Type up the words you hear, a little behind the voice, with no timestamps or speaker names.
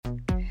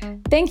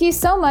Thank you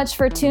so much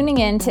for tuning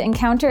in to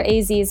Encounter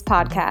AZ's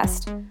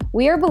podcast.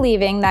 We are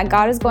believing that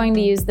God is going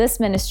to use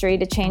this ministry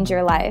to change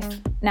your life.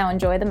 Now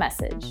enjoy the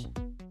message.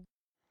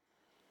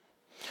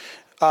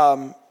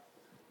 I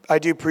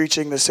do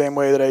preaching the same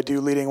way that I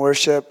do leading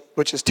worship,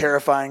 which is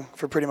terrifying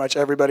for pretty much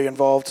everybody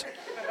involved.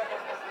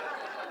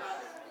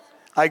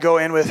 I go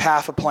in with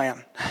half a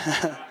plan.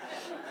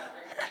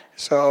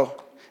 So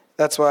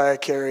that's why I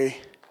carry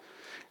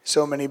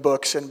so many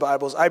books and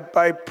Bibles. I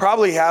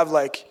probably have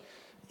let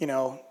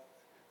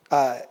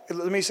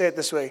me say it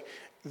this way.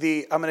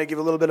 I'm going to give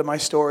a little bit of my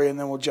story and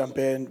then we'll jump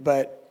in.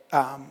 But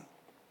the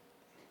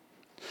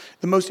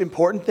most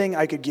important thing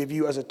I could give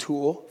you as a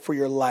tool for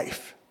your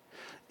life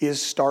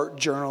is start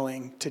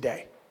journaling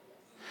today.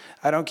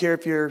 I don't care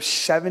if you're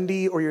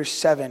 70 or you're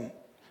 7,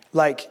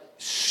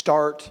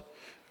 start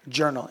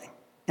journaling.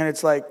 And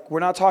it's we're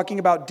not talking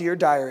about Dear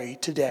Diary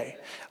today.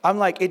 I'm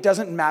it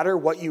doesn't matter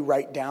what you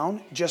write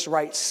down, just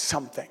write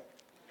something.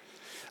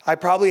 I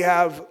probably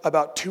have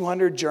about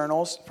 200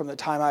 journals from the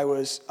time I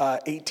was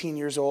 18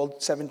 years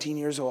old, 17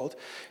 years old.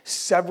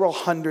 Several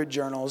hundred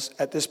journals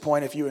at this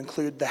point, if you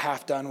include the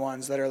half-done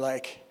ones that are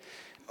I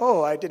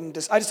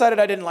decided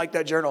I didn't like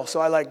that journal,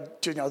 so I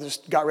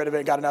just got rid of it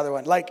and got another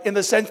one. In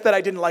the sense that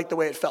I didn't like the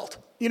way it felt.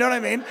 You know what I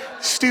mean?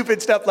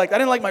 Stupid stuff I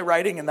didn't like my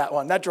writing in that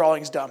one. That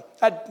drawing's dumb.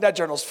 That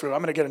journal's true.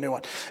 I'm going to get a new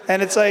one.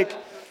 And it's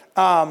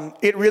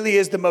it really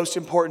is the most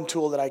important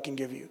tool that I can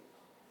give you.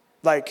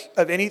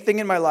 Of anything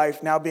in my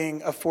life, now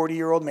being a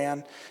 40-year-old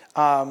man,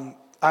 I'm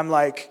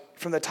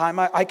from the time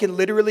I can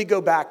literally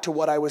go back to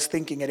what I was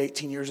thinking at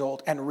 18 years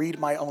old and read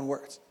my own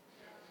words.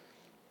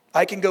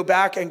 I can go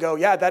back and go,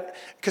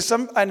 because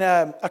some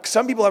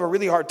people have a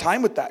really hard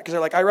time with that because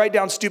they're I write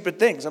down stupid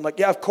things. I'm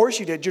yeah, of course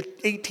you did. You're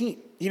 18.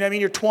 You know what I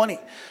mean? You're 20.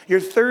 You're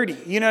 30.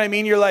 You know what I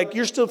mean? You're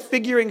you're still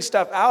figuring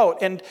stuff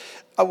out. And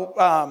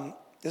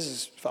this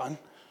is fun.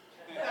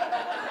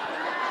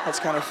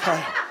 That's kind of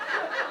fun.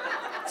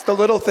 It's the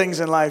little things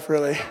in life,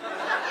 really.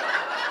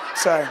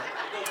 Sorry.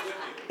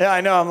 Yeah,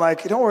 I know. I'm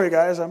don't worry,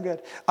 guys. I'm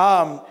good.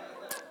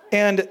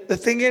 And the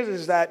thing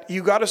is that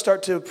you got to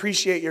start to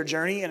appreciate your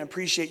journey and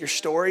appreciate your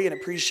story and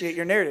appreciate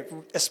your narrative,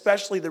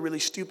 especially the really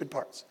stupid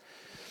parts.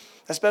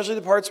 Especially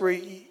the parts where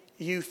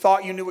you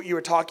thought you knew what you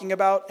were talking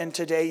about, and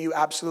today you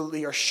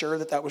absolutely are sure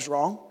that was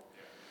wrong.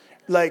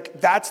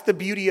 That's the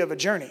beauty of a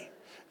journey.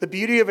 The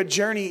beauty of a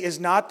journey is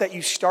not that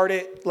you start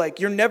it,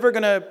 you're never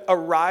going to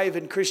arrive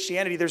in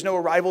Christianity. There's no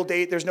arrival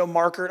date. There's no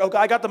marker. Oh,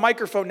 I got the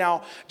microphone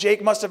now.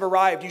 Jake must have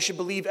arrived. You should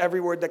believe every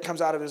word that comes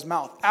out of his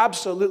mouth.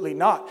 Absolutely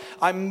not.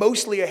 I'm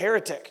mostly a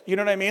heretic. You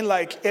know what I mean?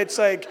 It's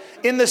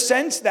in the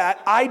sense that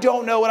I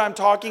don't know what I'm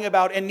talking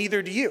about and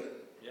neither do you.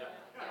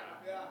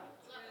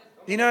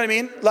 You know what I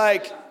mean?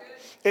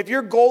 If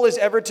your goal is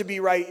ever to be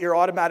right, you're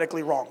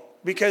automatically wrong.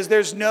 Because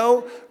there's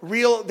no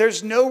real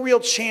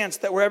chance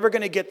that we're ever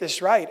going to get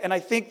this right. And I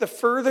think the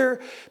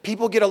further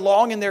people get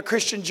along in their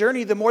Christian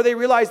journey, the more they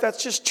realize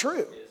that's just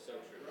true.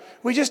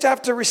 We just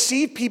have to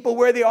receive people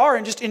where they are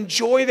and just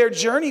enjoy their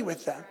journey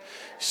with them.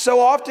 So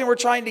often we're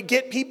trying to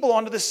get people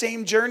onto the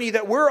same journey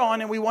that we're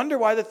on, and we wonder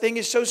why the thing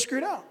is so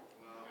screwed out.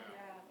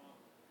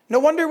 No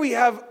wonder we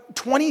have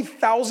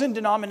 20,000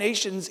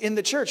 denominations in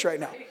the church right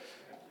now.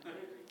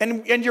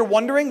 And you're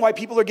wondering why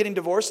people are getting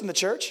divorced in the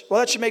church?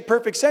 Well, that should make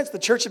perfect sense. The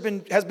church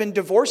has been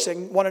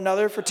divorcing one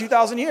another for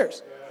 2,000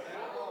 years.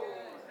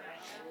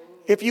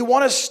 If you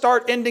want to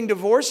start ending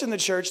divorce in the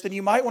church, then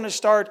you might want to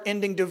start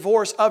ending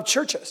divorce of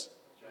churches.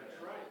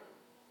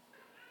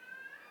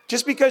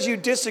 Just because you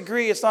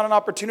disagree, it's not an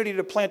opportunity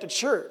to plant a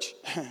church.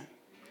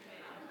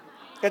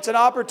 It's an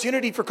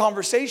opportunity for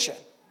conversation.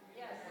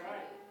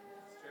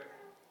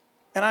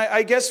 And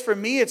I guess for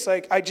me, it's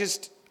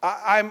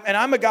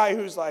I'm a guy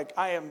who's I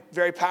am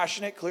very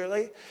passionate,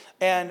 clearly,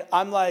 and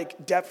I'm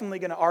definitely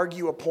going to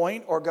argue a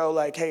point or go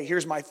hey,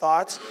 here's my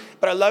thoughts.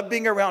 But I love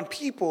being around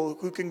people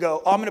who can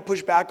go, I'm going to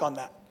push back on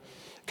that.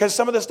 Because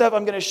some of the stuff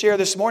I'm going to share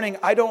this morning,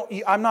 I don't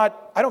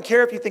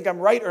care if you think I'm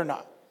right or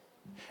not.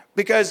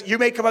 Because you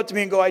may come up to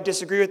me and go, I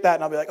disagree with that,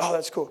 and I'll be oh,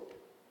 that's cool.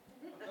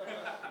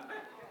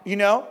 You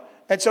know?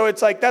 And so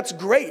it's that's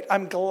great.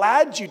 I'm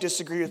glad you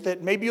disagree with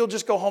it. Maybe you'll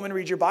just go home and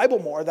read your Bible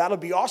more. That'll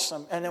be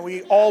awesome. And then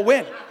we all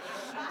win.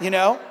 You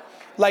know,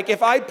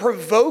 if I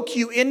provoke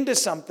you into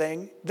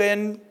something,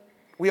 then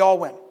we all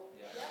win.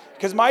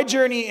 Because my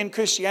journey in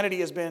Christianity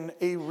has been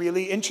a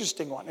really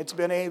interesting one. It's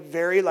been a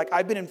very,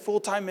 I've been in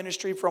full-time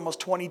ministry for almost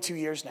 22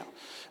 years now.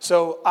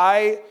 So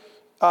I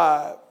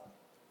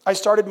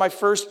started my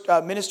first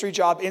ministry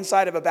job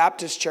inside of a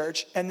Baptist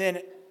church, and then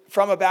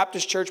from a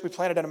Baptist church, we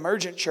planted an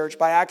emergent church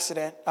by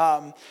accident.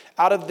 Out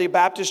of the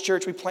Baptist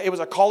church, it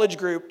was a college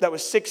group that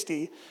was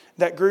 60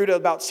 that grew to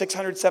about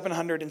 600,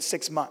 700 in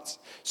 6 months.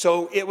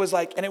 So it was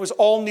and it was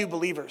all new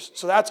believers.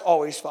 So that's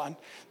always fun.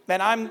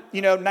 And I'm,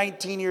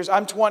 19 years,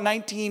 I'm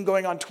 19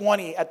 going on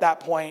 20 at that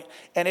point,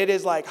 and it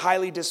is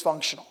highly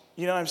dysfunctional.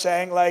 You know what I'm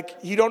saying?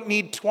 You don't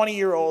need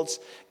 20-year-olds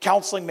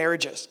counseling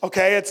marriages,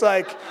 okay? It's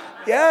I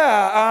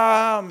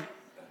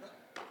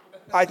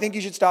think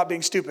you should stop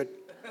being stupid,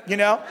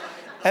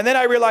 And then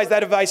I realized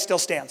that advice still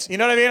stands. You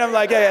know what I mean? I'm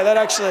yeah, that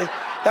actually,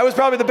 That was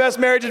probably the best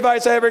marriage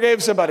advice I ever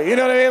gave somebody. You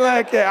know what I mean?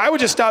 Like, yeah, I would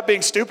just stop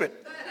being stupid,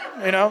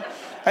 you know?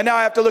 And now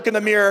I have to look in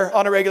the mirror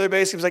on a regular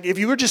basis. It's like, if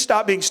you would just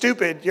stop being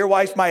stupid, your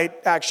wife might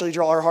actually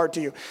draw her heart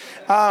to you.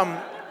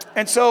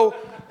 And so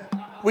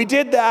we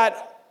did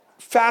that.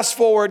 Fast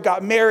forward,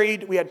 got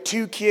married. We had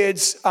 2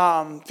 kids,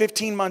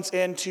 15 months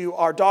into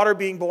our daughter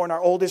being born,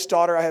 our oldest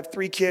daughter. I have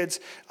 3 kids.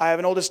 I have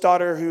an oldest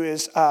daughter who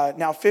is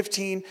now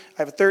 15.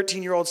 I have a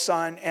 13-year-old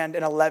son and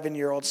an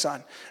 11-year-old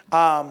son.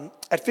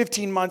 At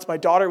 15 months, my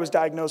daughter was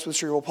diagnosed with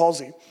cerebral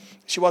palsy.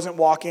 She wasn't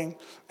walking,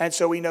 and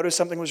so we noticed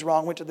something was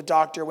wrong, went to the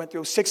doctor, went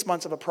through 6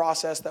 months of a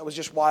process that was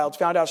just wild,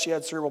 found out she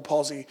had cerebral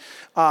palsy,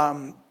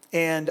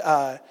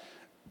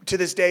 to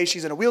this day,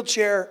 she's in a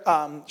wheelchair.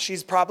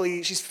 She's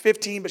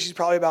 15, but she's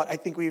probably about, I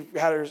think we've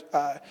had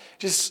her,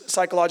 just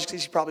psychologically,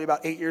 she's probably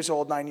about 8 years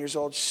old, 9 years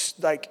old. She's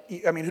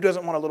who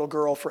doesn't want a little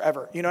girl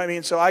forever? You know what I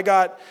mean? So I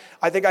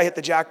think I hit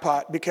the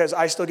jackpot because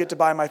I still get to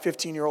buy my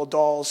 15-year-old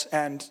dolls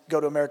and go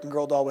to American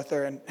Girl Doll with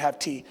her and have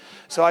tea.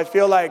 So I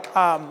feel like,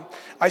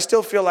 I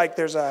still feel like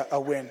there's a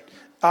win.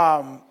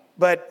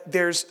 But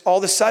there's all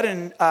of a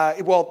sudden,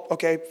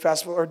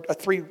 fast forward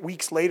 3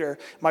 weeks later,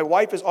 my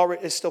wife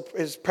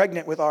is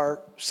pregnant with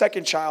our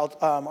second child,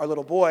 our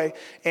little boy,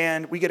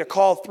 and we get a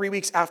call 3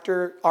 weeks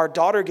after our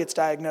daughter gets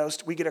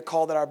diagnosed. We get a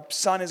call that our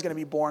son is going to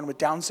be born with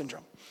Down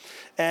syndrome.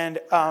 And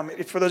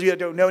for those of you that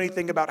don't know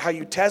anything about how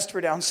you test for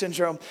Down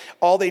syndrome,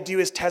 all they do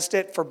is test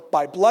it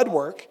by blood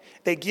work.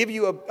 They give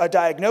you a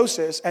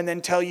diagnosis and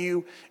then tell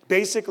you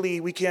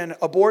basically we can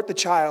abort the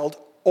child.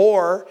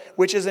 Or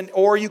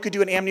you could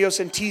do an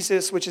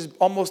amniocentesis, which is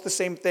almost the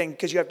same thing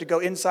because you have to go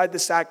inside the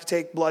sac to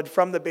take blood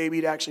from the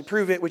baby to actually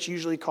prove it, which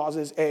usually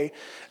causes a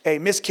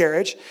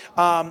miscarriage.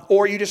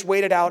 Or you just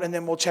wait it out and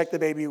then we'll check the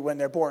baby when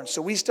they're born.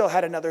 So we still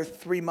had another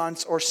 3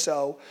 months or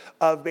so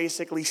of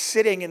basically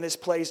sitting in this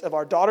place of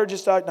our daughter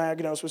just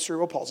diagnosed with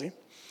cerebral palsy.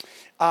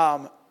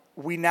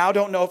 We now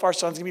don't know if our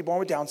son's going to be born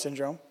with Down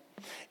syndrome.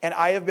 And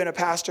I have been a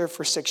pastor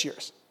for 6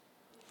 years.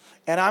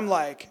 And I'm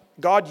like,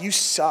 God, you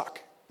suck.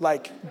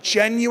 Like,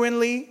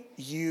 genuinely,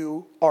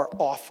 you are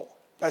awful.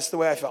 That's the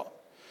way I felt.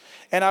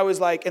 And I was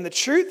like, and the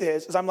truth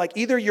is I'm like,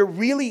 either you're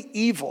really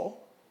evil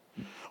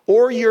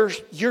or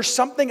you're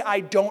something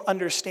I don't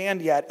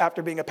understand yet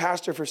after being a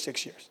pastor for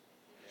 6 years.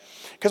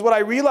 Because what I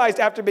realized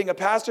after being a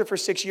pastor for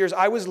 6 years,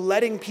 I was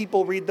letting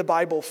people read the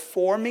Bible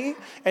for me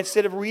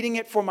instead of reading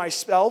it for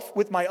myself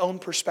with my own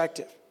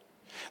perspective.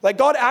 Like,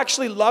 God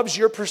actually loves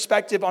your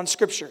perspective on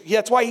Scripture.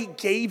 That's why He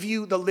gave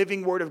you the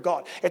living Word of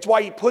God. It's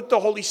why He put the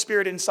Holy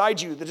Spirit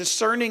inside you, the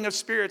discerning of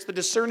spirits, the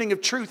discerning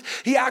of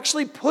truth. He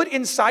actually put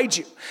inside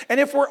you. And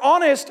if we're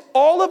honest,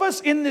 all of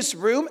us in this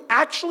room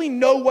actually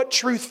know what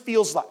truth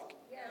feels like.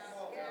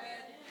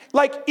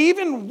 Like,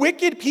 even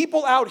wicked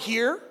people out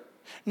here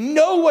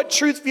know what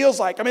truth feels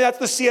like. I mean, that's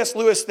the C.S.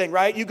 Lewis thing,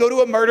 right? You go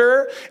to a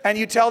murderer and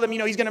you tell them,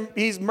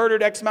 he's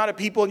murdered X amount of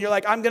people, and you're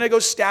like, I'm going to go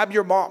stab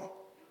your mom.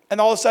 And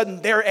all of a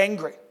sudden, they're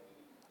angry.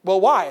 Well,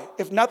 why?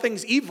 If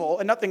nothing's evil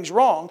and nothing's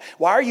wrong,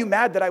 why are you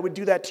mad that I would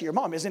do that to your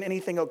mom? Isn't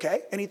anything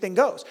okay? Anything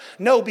goes.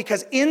 No,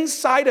 because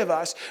inside of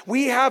us,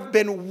 we have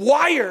been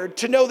wired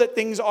to know that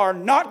things are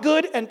not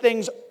good and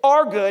things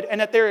are good, and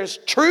that there is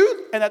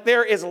truth and that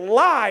there is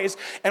lies,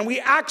 and we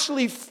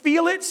actually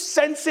feel it,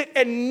 sense it,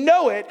 and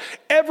know it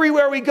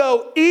everywhere we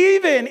go,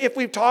 even if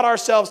we've taught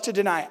ourselves to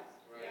deny it.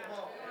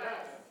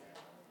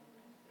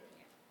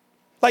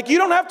 Like, you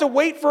don't have to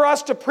wait for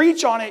us to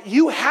preach on it.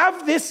 You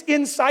have this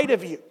inside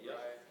of you.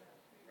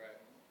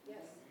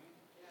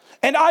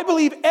 And I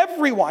believe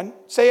everyone,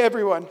 say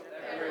everyone,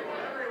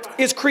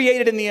 is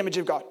created in the image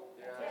of God.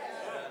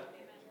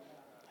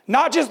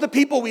 Not just the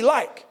people we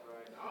like.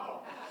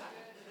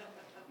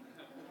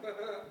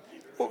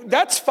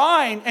 That's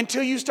fine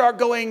until you start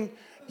going,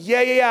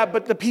 yeah,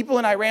 but the people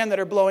in Iran that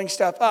are blowing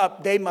stuff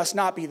up, they must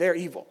not be. They're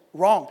evil.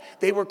 Wrong.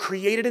 They were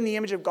created in the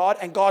image of God,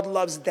 and God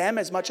loves them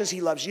as much as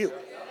He loves you.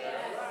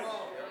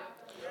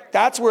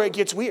 That's where it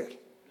gets weird.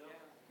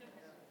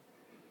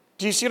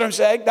 Do you see what I'm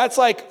saying? That's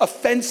like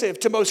offensive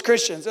to most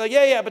Christians. They're like,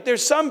 yeah, but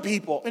there's some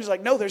people. And it's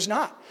like, no, there's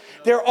not.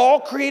 They're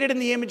all created in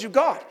the image of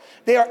God.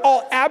 They are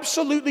all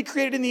absolutely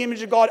created in the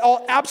image of God,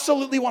 all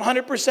absolutely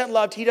 100%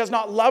 loved. He does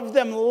not love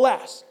them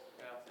less.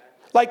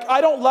 Like,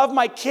 I don't love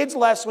my kids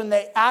less when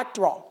they act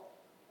wrong.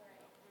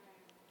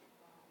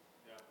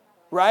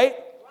 Right?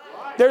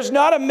 There's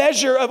not a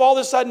measure of all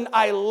of a sudden,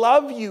 I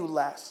love you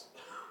less.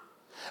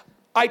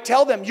 I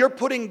tell them, you're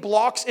putting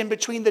blocks in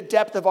between the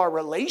depth of our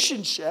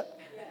relationship,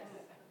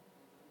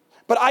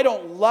 but I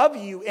don't love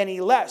you any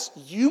less.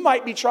 You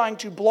might be trying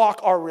to block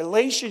our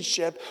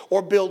relationship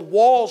or build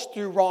walls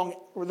through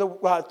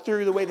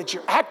the way that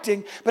you're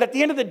acting, but at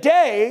the end of the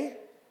day,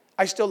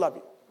 I still love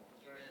you.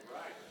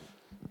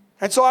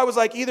 And so I was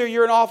like, either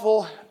you're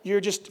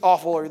just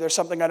awful, or there's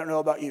something I don't know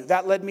about you.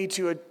 That led me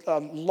to a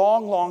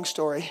long, long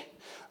story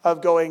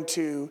of going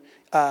to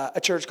a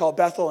church called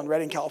Bethel in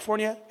Redding,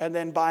 California, and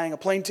then buying a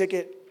plane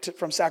ticket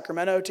from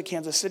Sacramento to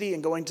Kansas City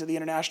and going to the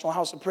International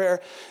House of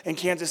Prayer in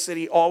Kansas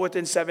City all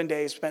within 7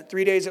 days. Spent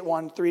 3 days at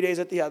one, 3 days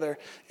at the other,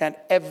 and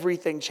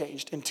everything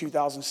changed in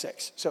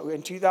 2006. So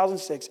in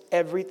 2006,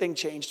 everything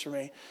changed for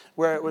me,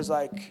 where it was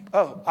like,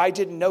 oh, I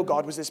didn't know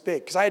God was this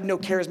big because I had no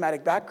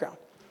charismatic background.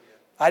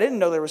 I didn't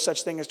know there was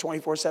such thing as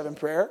 24/7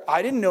 prayer.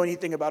 I didn't know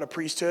anything about a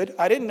priesthood.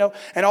 I didn't know.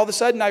 And all of a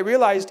sudden I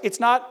realized it's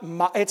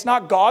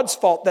not God's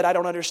fault that I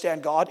don't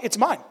understand God. It's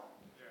mine.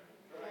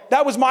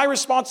 That was my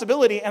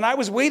responsibility, and I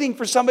was waiting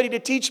for somebody to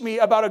teach me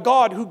about a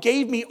God who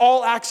gave me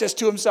all access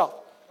to himself.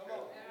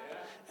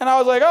 And I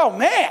was like, oh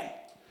man,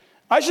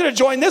 I should have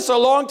joined this a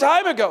long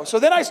time ago. So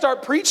then I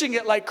start preaching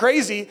it like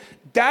crazy.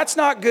 That's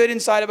not good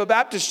inside of a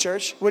Baptist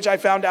church, which I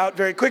found out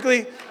very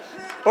quickly,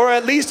 or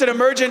at least an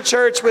emergent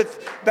church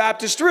with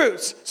Baptist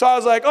roots. So I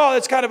was like, oh,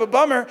 that's kind of a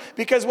bummer,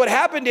 because what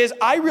happened is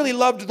I really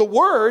loved the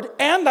Word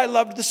and I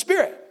loved the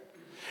Spirit.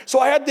 So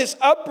I had this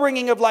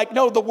upbringing of like,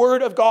 no, the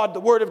Word of God,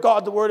 the Word of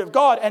God, the Word of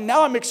God. And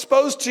now I'm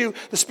exposed to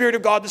the Spirit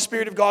of God, the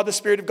Spirit of God, the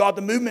Spirit of God,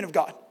 the movement of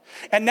God.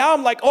 And now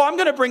I'm like, oh, I'm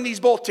going to bring these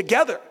both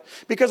together.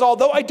 Because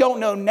although I don't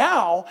know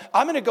now,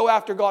 I'm going to go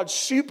after God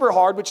super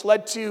hard, which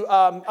led to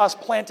us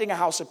planting a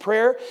house of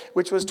prayer,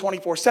 which was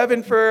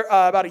 24/7 for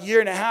about a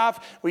year and a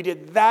half. We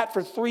did that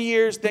for 3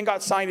 years, then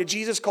got signed to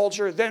Jesus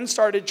Culture, then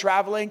started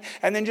traveling,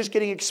 and then just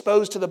getting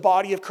exposed to the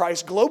body of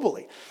Christ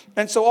globally.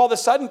 And so all of a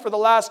sudden, for the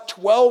last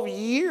 12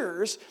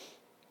 years,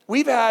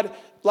 we've had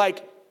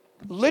like,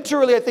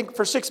 literally, I think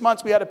for 6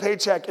 months, we had a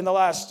paycheck in the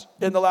last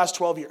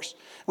 12 years.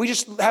 We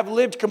just have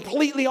lived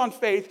completely on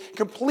faith,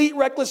 complete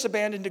reckless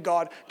abandon to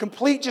God,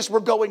 complete just we're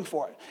going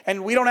for it.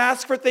 And we don't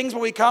ask for things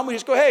when we come. We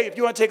just go, hey, if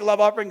you want to take a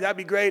love offering, that'd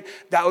be great.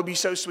 That would be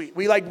so sweet.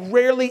 We like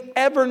rarely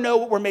ever know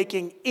what we're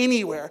making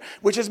anywhere,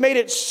 which has made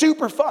it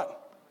super fun.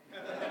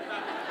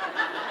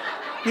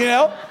 You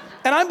know?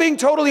 And I'm being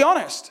totally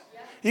honest.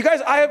 You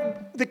guys, I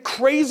have the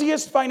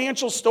craziest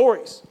financial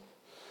stories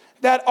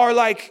that are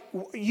like,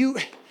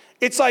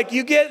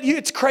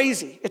 it's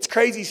crazy. It's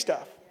crazy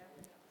stuff.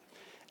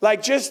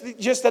 Like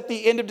just at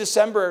the end of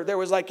December, there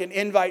was like an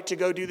invite to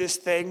go do this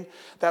thing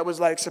that was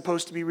like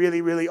supposed to be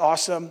really, really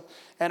awesome.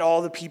 And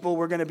all the people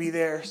were going to be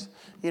there,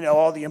 you know,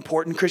 all the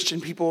important Christian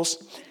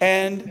peoples.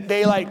 And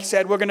they like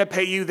said, we're going to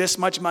pay you this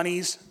much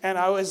monies. And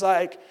I was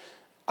like,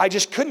 I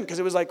just couldn't, because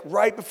it was like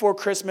right before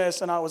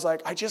Christmas. And I was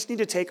like, I just need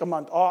to take a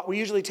month off. We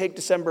usually take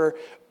December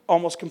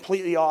almost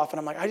completely off. And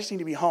I'm like, I just need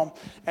to be home.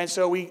 And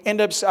so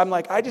I'm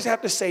like, I just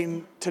have to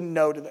say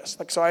no to this.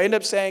 Like, so I end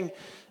up saying,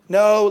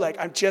 no, like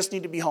I just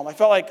need to be home. I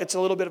felt like it's a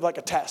little bit of like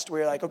a test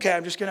where you're like, okay,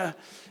 I'm just going to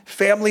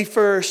family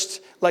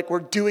first. Like we're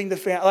doing the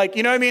family. Like,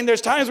 you know what I mean?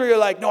 There's times where you're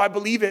like, no, I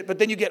believe it. But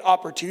then you get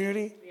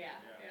opportunity. Yeah.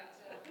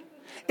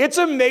 It's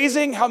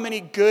amazing how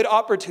many good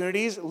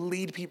opportunities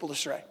lead people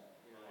astray.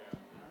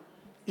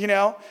 You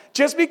know,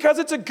 just because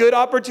it's a good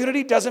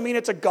opportunity doesn't mean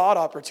it's a God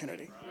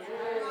opportunity.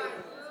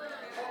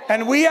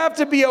 And we have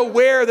to be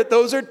aware that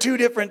those are two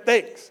different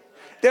things.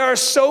 There are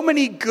so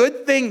many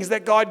good things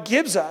that God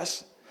gives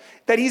us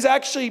that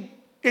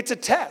it's a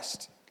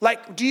test.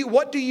 Like,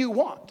 what do you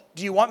want?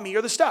 Do you want me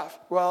or the stuff?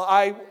 Well,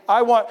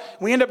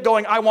 we end up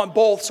going, I want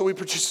both, so we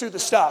pursue the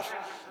stuff.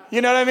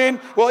 You know what I mean?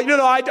 Well,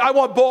 I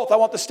want both. I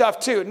want the stuff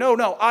too.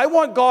 No, I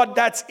want God,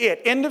 that's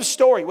it. End of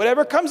story.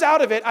 Whatever comes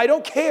out of it, I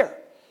don't care.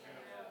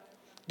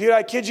 Dude,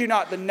 I kid you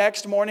not, the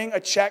next morning, a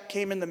check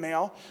came in the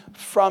mail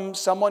from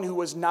someone who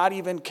was not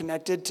even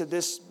connected to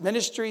this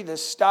ministry,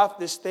 this stuff,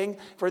 this thing,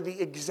 for the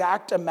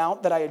exact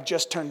amount that I had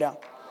just turned down.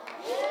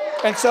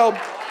 And so,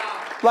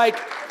 like,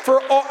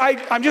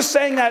 I'm just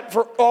saying that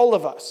for all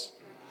of us.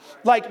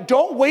 Like,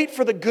 don't wait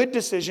for the good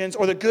decisions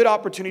or the good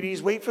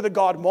opportunities. Wait for the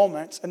God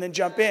moments and then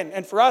jump in.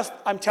 And for us,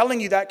 I'm telling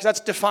you that because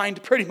that's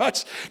defined pretty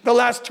much the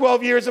last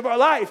 12 years of our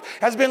life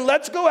has been,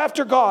 let's go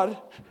after God.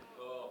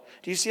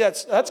 Do you see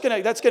that's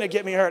gonna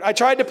get me hurt? I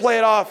tried to play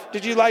it off.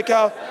 Did you like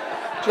how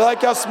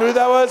smooth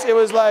that was? It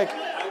was like, it's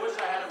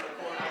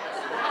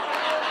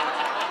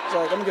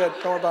like, I'm good.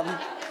 Don't worry about me.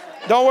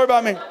 Don't worry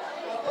about me.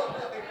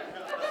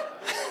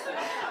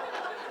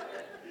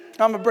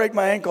 I'm gonna break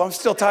my ankle. I'm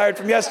still tired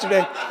from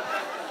yesterday.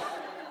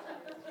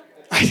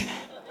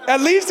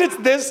 At least it's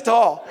this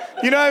tall.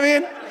 You know what I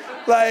mean?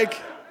 Like,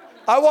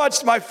 I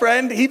watched my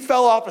friend. He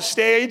fell off a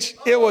stage.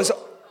 It was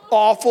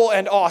awful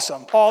and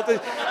awesome.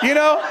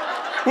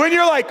 When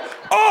you're like,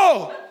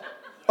 oh,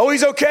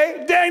 he's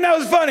okay? Dang, that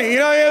was funny. You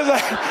know, it was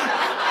like,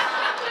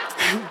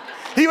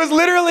 he was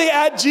literally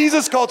at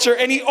Jesus Culture,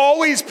 and he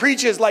always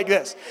preaches like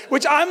this,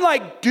 which I'm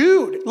like,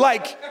 dude,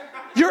 like,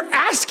 you're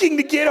asking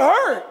to get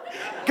hurt.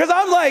 Because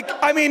I'm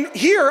like,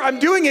 here, I'm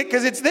doing it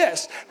because it's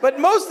this. But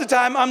most of the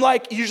time, I'm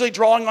like usually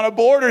drawing on a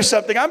board or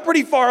something. I'm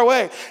pretty far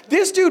away.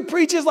 This dude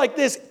preaches like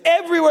this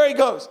everywhere he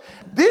goes.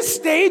 This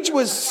stage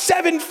was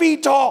 7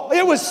 feet tall.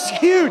 It was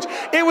huge.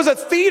 It was a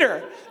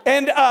theater.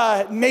 And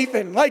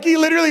Nathan, like he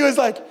literally was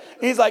like,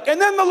 he's like, and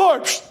then the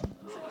Lord.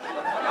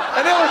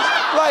 And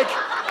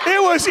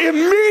it was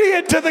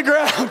immediate to the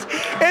ground.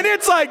 And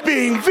it's like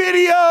being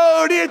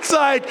videoed. It's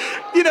like,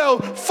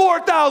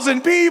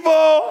 4,000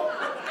 people.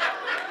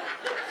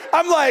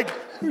 I'm like,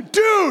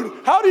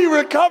 dude, how do you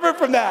recover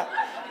from that?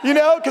 You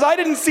know, because I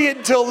didn't see it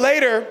until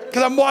later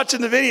because I'm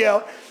watching the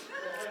video.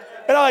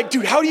 And I'm like,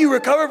 dude, how do you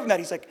recover from that?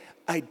 He's like,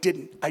 I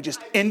didn't. I just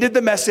ended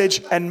the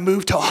message and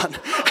moved on.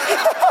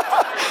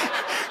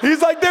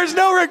 He's like, there's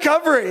no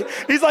recovery.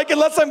 He's like,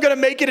 unless I'm going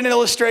to make it an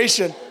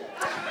illustration.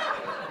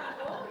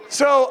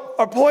 So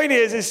our point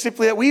is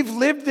simply that we've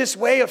lived this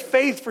way of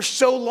faith for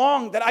so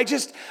long that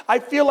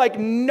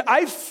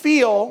I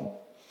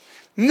feel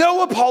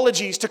no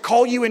apologies to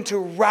call you into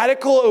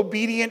radical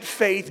obedient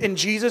faith in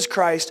Jesus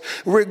Christ,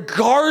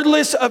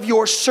 regardless of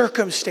your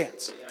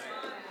circumstance.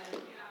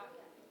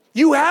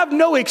 You have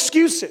no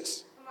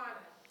excuses.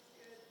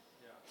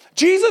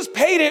 Jesus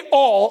paid it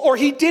all, or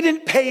he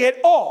didn't pay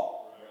it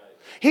all.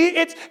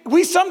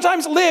 We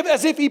sometimes live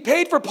as if he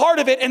paid for part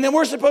of it, and then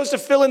we're supposed to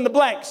fill in the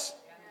blanks.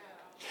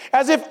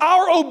 As if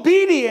our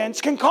obedience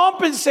can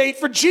compensate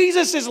for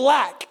Jesus'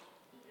 lack.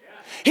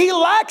 He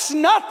lacks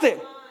nothing.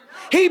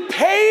 He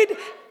paid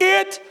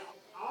it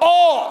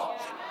all.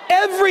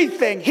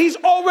 Everything he's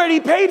already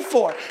paid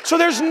for. So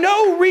there's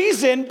no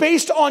reason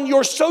based on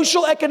your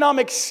social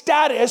economic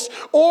status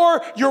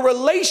or your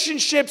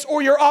relationships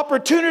or your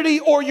opportunity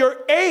or your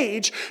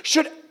age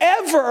should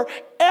ever,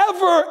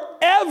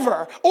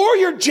 or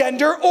your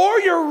gender or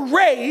your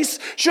race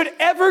should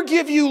ever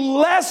give you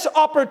less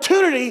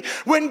opportunity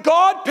when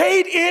God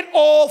paid it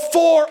all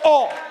for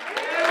all.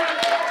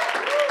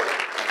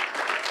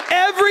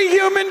 Every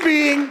human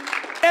being,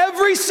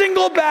 every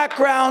single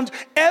background,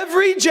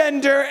 every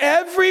gender,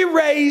 every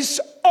race,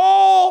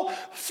 all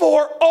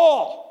for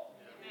all.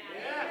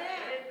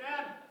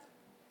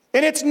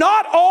 And it's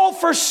not all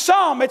for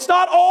some. It's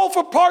not all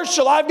for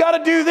partial. I've got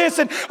to do this.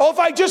 And if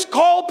I just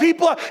call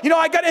people,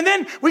 and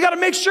then we got to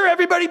make sure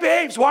everybody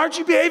behaves. Why aren't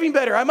you behaving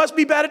better? I must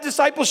be bad at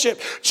discipleship.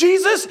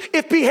 Jesus,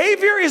 if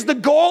behavior is the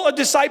goal of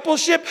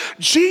discipleship,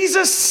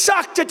 Jesus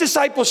sucked at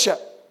discipleship.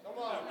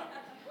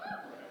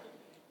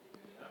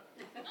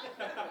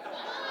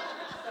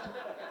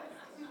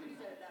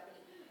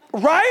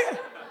 Right?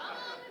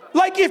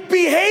 Like if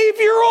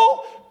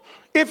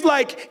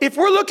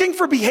we're looking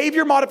for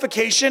behavior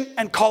modification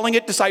and calling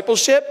it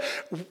discipleship,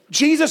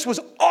 Jesus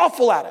was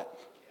awful at it.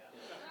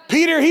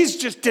 Peter, he's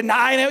just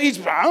denying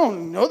it. I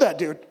don't know that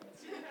dude.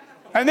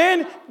 And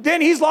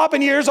then he's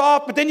lopping ears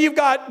off, but then you've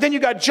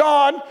got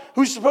John,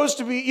 who's supposed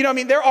to be,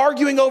 they're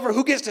arguing over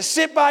who gets to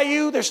sit by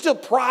you. There's still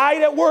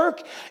pride at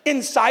work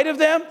inside of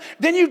them.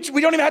 Then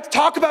we don't even have to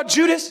talk about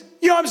Judas.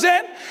 You know what I'm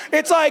saying?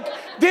 It's like,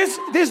 this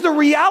is the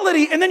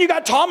reality. And then you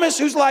got Thomas,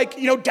 who's like,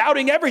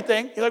 doubting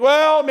everything. He's like,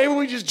 well, maybe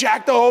we just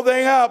jack the whole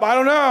thing up. I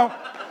don't know.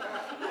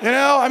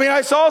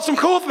 I saw some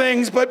cool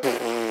things, but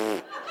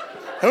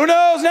who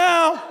knows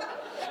now?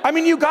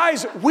 You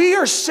guys, we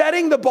are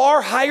setting the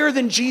bar higher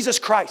than Jesus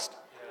Christ.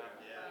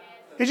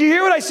 Did you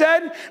hear what I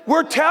said?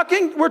 We're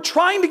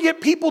trying to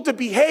get people to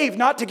behave,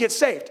 not to get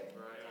saved.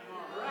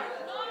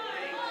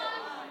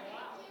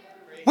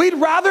 We'd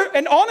rather,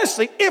 and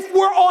honestly, if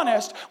we're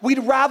honest, we'd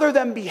rather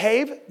them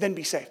behave than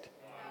be saved.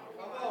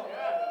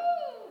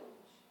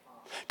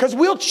 Because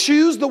we'll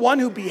choose the one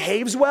who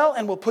behaves well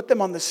and we'll put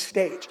them on the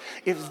stage.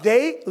 If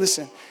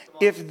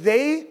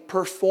they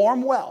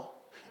perform well,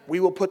 we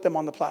will put them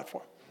on the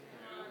platform.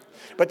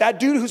 But that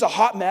dude who's a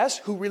hot mess,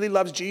 who really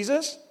loves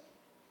Jesus,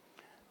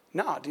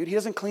 nah, dude, he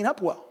doesn't clean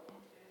up well.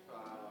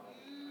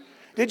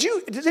 Did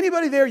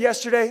anybody there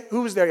yesterday?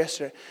 Who was there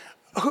yesterday?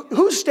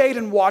 Who stayed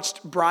and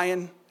watched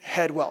Brian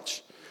Head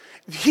Welch?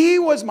 He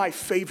was my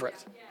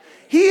favorite.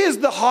 He is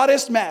the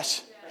hottest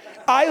mess.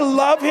 I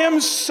love him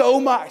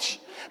so much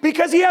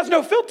because he has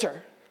no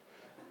filter.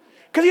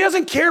 Because he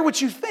doesn't care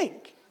what you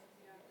think.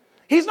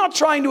 He's not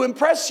trying to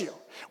impress you.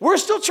 We're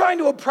still trying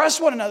to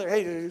impress one another.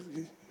 Hey,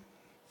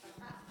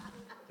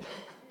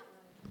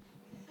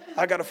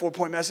 I got a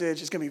 4-point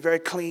message. It's going to be very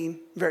clean,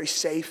 very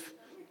safe.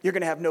 You're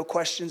going to have no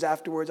questions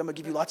afterwards. I'm going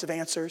to give you lots of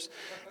answers.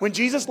 When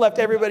Jesus left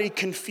everybody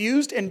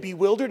confused and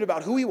bewildered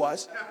about who he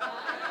was,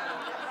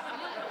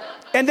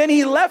 and then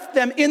he left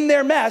them in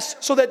their mess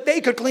so that they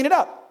could clean it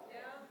up.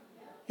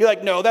 You're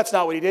like, no, that's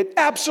not what he did.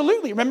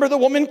 Absolutely. Remember the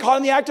woman caught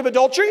in the act of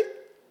adultery?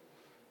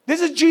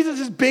 This is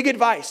Jesus' big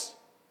advice.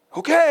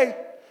 Okay,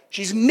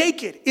 she's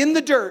naked in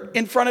the dirt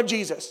in front of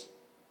Jesus.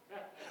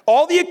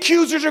 All the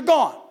accusers are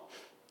gone.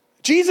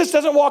 Jesus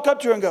doesn't walk up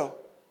to her and go,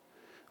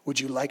 would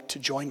you like to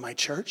join my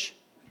church?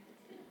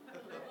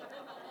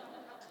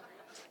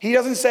 He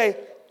doesn't say,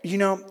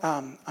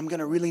 I'm going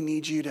to really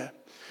need you to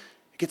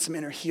get some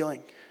inner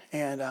healing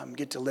and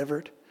get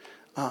delivered.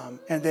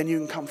 And then you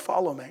can come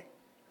follow me.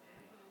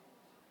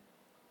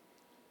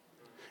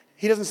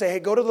 He doesn't say, hey,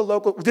 go to the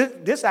local,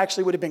 this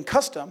actually would have been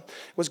custom,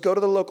 was go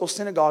to the local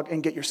synagogue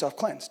and get yourself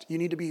cleansed. You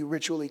need to be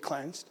ritually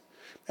cleansed.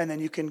 And then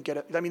you can get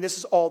it. This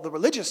is all the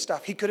religious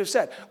stuff. He could have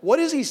said, what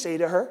does he say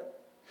to her?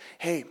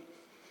 Hey,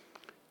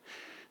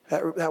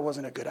 that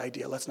wasn't a good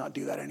idea. Let's not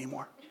do that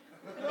anymore.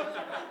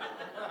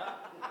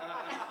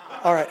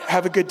 All right,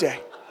 have a good day.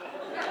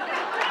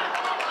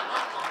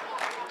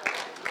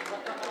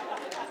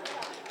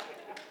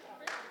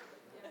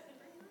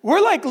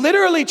 We're like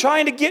literally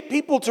trying to get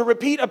people to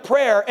repeat a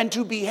prayer and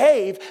to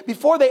behave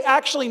before they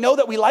actually know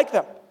that we like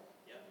them.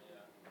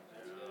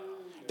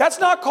 That's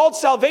not called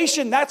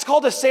salvation. That's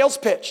called a sales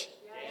pitch.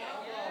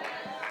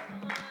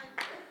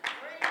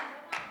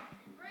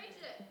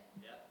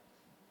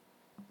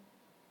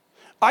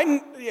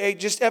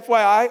 Just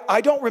FYI,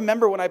 I don't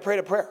remember when I prayed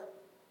a prayer.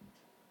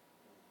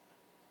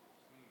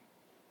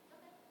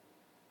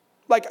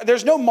 Like,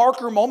 there's no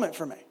marker moment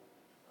for me.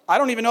 I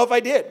don't even know if I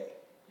did.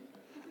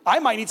 I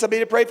might need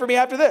somebody to pray for me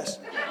after this.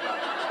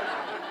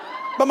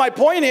 But my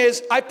point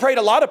is, I've prayed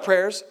a lot of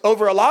prayers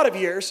over a lot of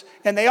years,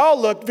 and they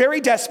all look very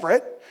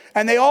desperate,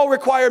 and they all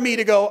require me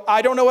to go,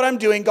 I don't know what I'm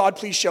doing. God,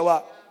 please show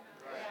up.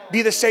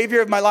 Be the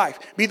Savior of my life.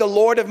 Be the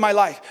Lord of my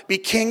life. Be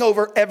king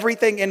over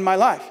everything in my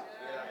life.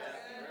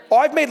 Oh,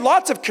 I've made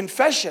lots of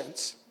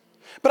confessions,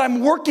 but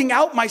I'm working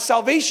out my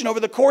salvation over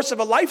the course of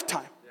a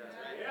lifetime.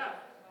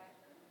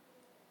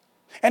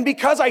 And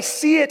because I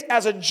see it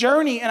as a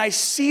journey and I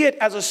see it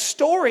as a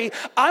story,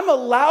 I'm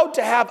allowed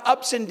to have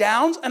ups and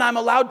downs, and I'm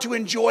allowed to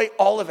enjoy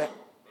all of it.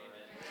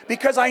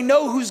 Because I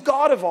know who's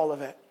God of all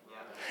of it.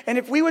 And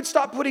if we would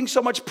stop putting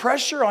so much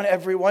pressure on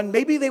everyone,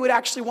 maybe they would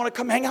actually want to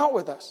come hang out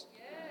with us.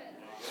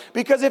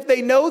 Because if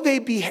they know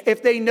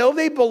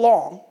they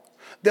belong,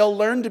 they'll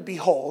learn to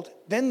behold,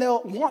 then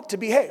they'll want to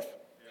behave.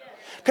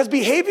 Because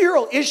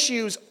behavioral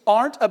issues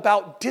aren't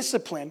about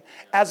discipline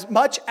as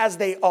much as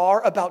they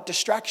are about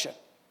distraction.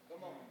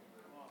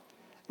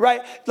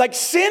 Right? Like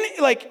sin,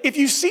 like if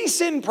you see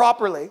sin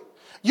properly,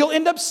 you'll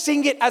end up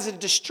seeing it as a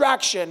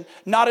distraction,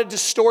 not a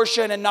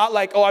distortion, and not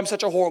like, oh, I'm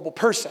such a horrible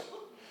person.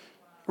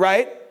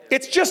 Right?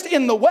 It's just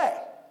in the way.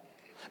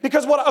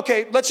 Because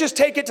let's just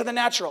take it to the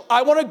natural.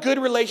 I want a good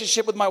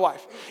relationship with my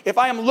wife. If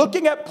I am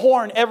looking at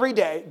porn every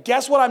day,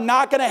 guess what I'm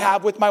not going to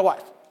have with my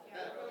wife?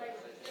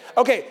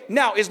 Okay,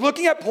 now, is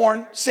looking at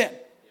porn sin?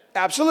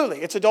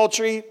 Absolutely. It's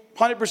adultery,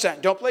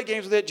 100%. Don't play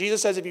games with it.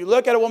 Jesus says if you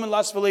look at a woman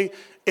lustfully,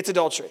 it's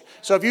adultery.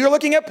 So if you're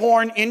looking at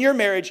porn in your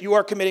marriage, you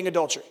are committing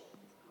adultery.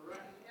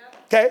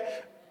 Okay?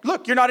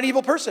 Look, you're not an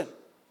evil person.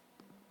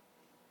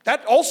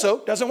 That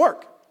also doesn't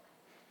work.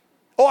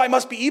 Oh, I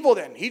must be evil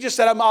then. He just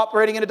said I'm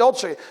operating in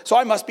adultery, so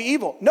I must be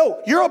evil.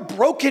 No, you're a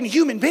broken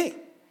human being.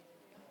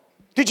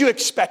 Did you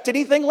expect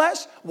anything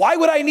less? Why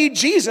would I need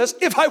Jesus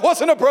if I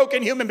wasn't a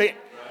broken human being?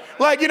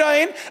 Like, you know what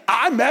I mean?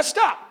 I'm messed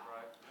up.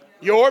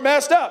 You're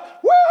messed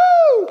up.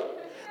 Woo!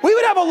 We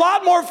would have a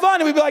lot more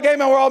fun and we'd be like, hey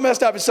man, we're all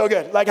messed up. It's so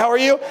good. Like, how are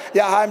you?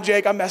 Yeah, hi, I'm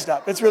Jake. I'm messed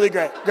up. It's really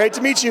great. Great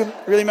to meet you.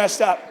 Really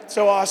messed up.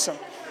 So awesome.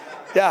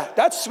 Yeah,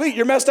 that's sweet.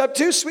 You're messed up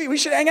too? Sweet. We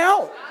should hang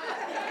out.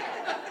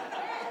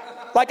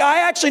 Like,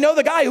 I actually know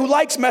the guy who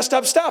likes messed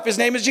up stuff. His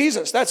name is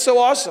Jesus. That's so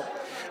awesome.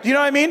 Do you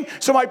know what I mean?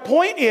 So my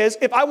point is,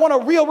 if I want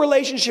a real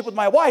relationship with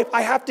my wife,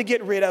 I have to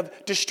get rid of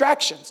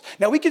distractions.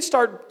 Now, we could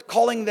start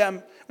calling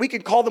them, we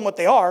could call them what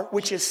they are,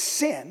 which is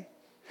sin.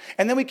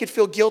 And then we could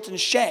feel guilt and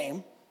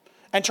shame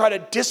and try to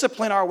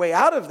discipline our way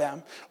out of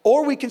them.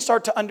 Or we can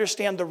start to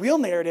understand the real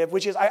narrative,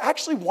 which is I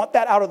actually want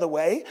that out of the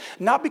way,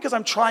 not because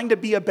I'm trying to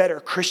be a better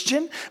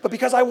Christian, but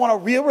because I want a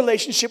real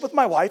relationship with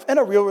my wife and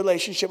a real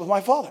relationship with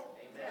my father.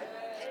 Amen.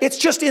 It's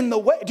just in the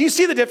way. Do you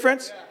see the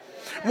difference?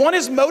 Yeah. One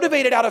is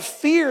motivated out of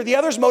fear. The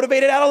other is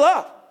motivated out of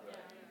love.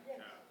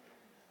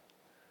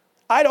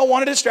 I don't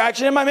want a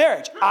distraction in my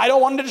marriage. I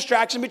don't want a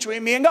distraction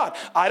between me and God.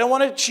 I don't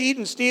want to cheat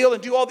and steal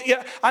and do all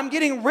the... I'm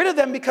getting rid of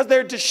them because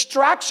they're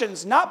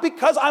distractions, not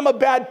because I'm a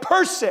bad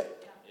person.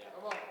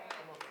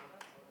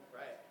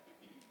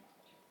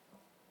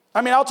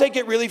 I mean, I'll take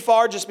it really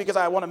far just because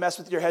I want to mess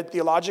with your head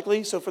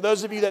theologically. So for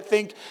those of you that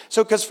think...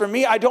 So because for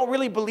me, I don't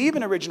really believe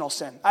in original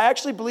sin. I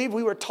actually believe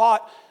we were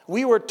taught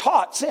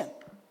sin.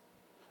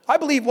 I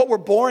believe what we're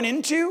born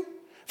into,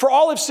 for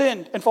all have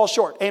sinned and fall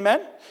short.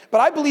 Amen?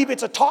 But I believe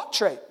it's a taught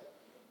trait.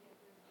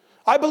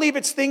 I believe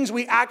it's things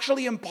we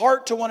actually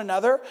impart to one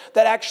another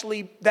that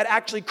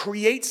actually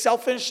create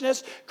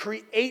selfishness,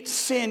 create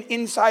sin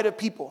inside of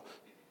people.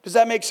 Does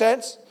that make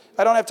sense?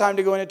 I don't have time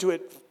to go into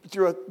it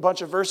through a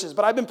bunch of verses,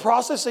 but I've been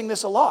processing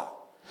this a lot.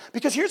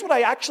 Because here's what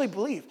I actually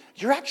believe.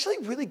 You're actually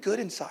really good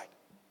inside.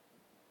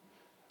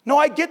 No,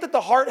 I get that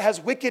the heart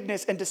has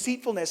wickedness and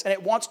deceitfulness and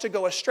it wants to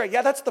go astray.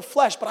 Yeah, that's the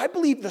flesh, but I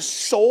believe the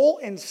soul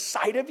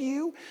inside of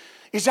you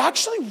is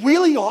actually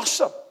really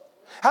awesome.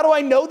 How do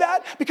I know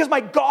that? Because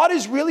my God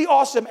is really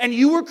awesome and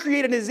you were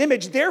created in his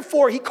image.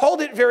 Therefore, he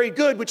called it very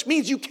good, which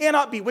means you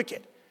cannot be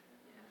wicked.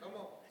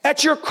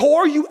 At your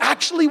core, you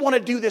actually want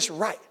to do this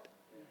right.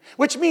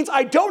 Which means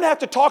I don't have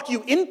to talk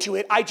you into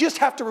it. I just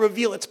have to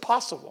reveal it's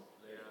possible.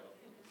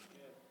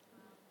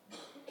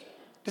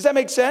 Does that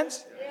make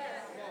sense?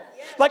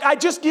 Like, I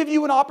just give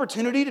you an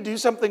opportunity to do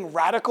something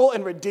radical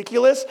and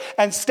ridiculous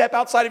and step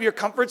outside of your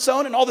comfort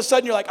zone, and all of a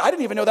sudden you're like, I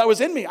didn't even know that was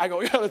in me. I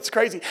go, yeah, that's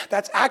crazy.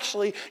 That's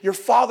actually your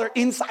Father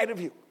inside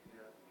of you.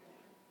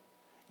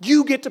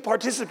 You get to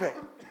participate.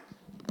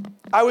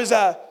 I was,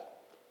 none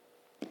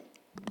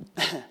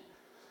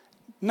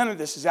of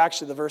this is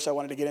actually the verse I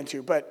wanted to get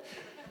into, but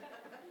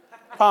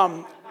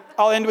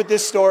I'll end with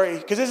this story,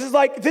 because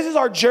this is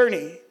our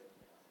journey.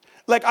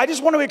 Like, I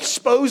just want to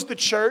expose the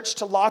church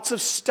to lots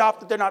of stuff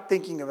that they're not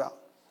thinking about.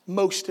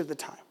 most of the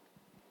time.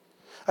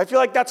 I feel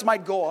like that's my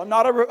goal. I'm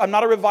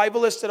not a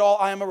revivalist at all.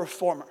 I am a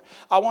reformer.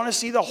 I want to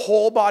see the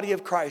whole body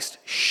of Christ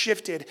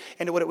shifted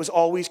into what it was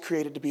always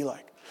created to be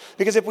like.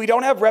 Because if we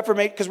don't have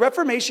reformation, because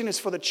reformation is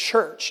for the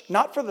church,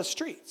 not for the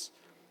streets.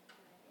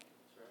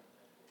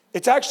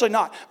 It's actually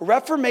not.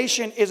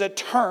 Reformation is a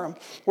term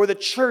where the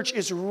church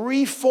is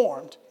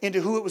reformed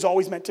into who it was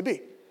always meant to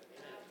be.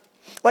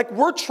 Like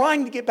we're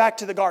trying to get back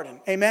to the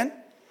garden. Amen?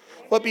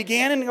 What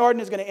began in the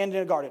garden is going to end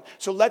in a garden.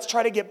 So let's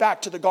try to get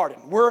back to the garden.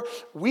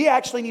 We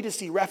actually need to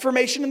see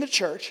reformation in the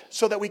church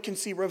so that we can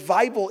see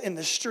revival in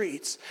the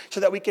streets, so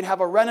that we can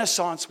have a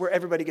renaissance where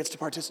everybody gets to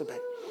participate.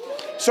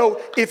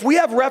 So if we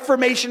have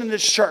reformation in a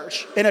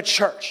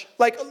church,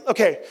 like,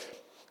 okay,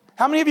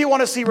 how many of you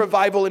want to see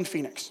revival in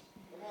Phoenix?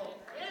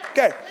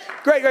 Okay,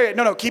 great.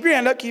 No, keep your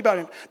hand up, keep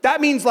it.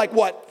 That means like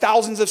what?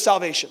 Thousands of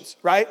salvations,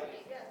 right?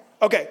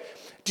 Okay,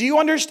 do you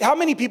understand, how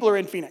many people are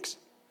in Phoenix?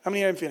 How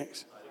many are in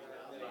Phoenix?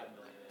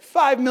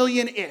 5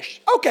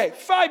 million-ish. Okay,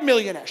 5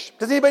 million-ish.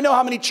 Does anybody know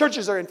how many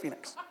churches are in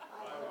Phoenix?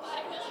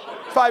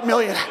 5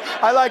 million.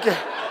 I like it.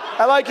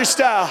 I like your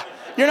style.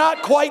 You're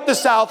not quite the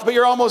South, but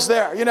you're almost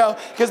there,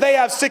 because they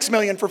have 6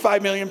 million for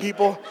 5 million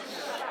people,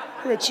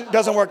 which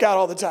doesn't work out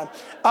all the time.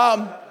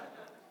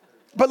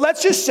 But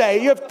let's just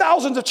say you have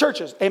thousands of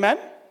churches. Amen?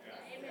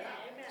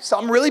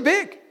 Something really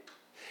big.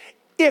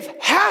 If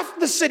half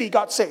the city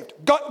got saved,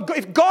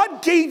 if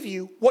God gave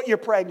you what you're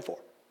praying for,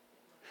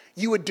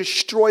 you would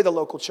destroy the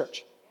local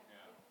church.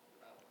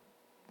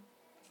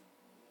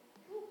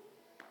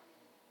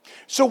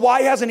 So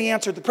why hasn't he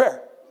answered the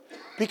prayer?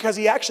 Because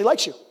he actually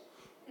likes you.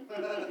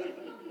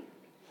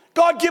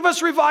 God, give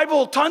us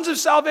revival, tons of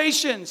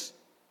salvations.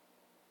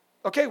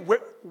 Okay,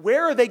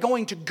 where are they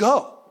going to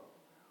go?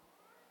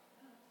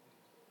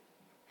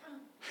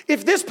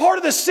 If this part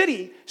of the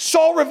city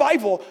saw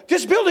revival,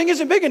 this building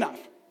isn't big enough.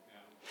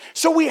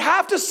 So we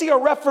have to see a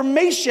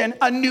reformation,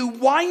 a new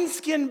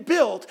wineskin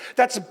built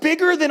that's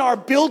bigger than our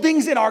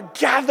buildings and our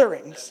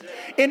gatherings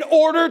in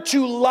order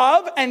to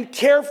love and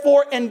care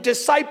for and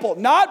disciple,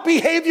 not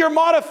behavior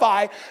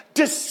modify,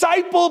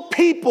 disciple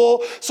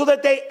people so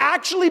that they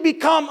actually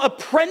become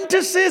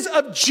apprentices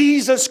of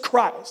Jesus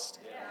Christ.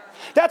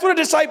 That's what a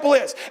disciple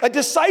is. A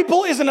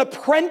disciple is an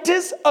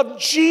apprentice of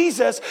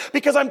Jesus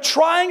because I'm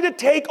trying to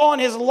take on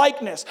his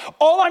likeness.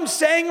 All I'm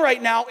saying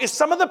right now is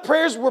some of the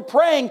prayers we're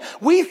praying,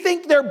 we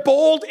think they're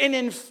bold and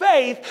in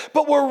faith,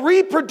 but we're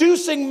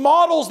reproducing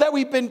models that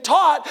we've been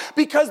taught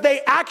because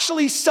they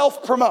actually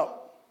self-promote.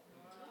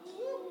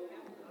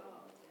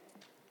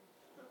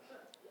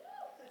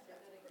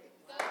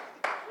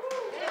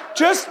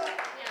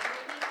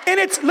 And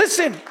it's,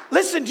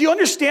 listen, do you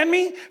understand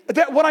me?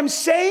 That what I'm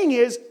saying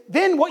is,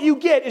 then what you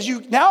get is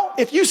now,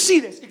 if you see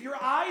this, if your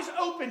eyes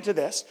open to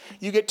this,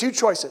 you get two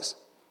choices.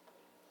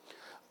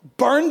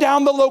 Burn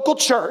down the local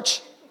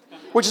church,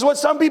 which is what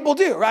some people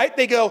do, right?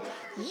 They go,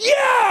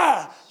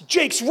 yeah,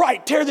 Jake's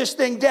right, tear this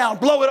thing down,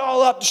 blow it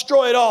all up,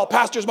 destroy it all,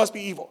 pastors must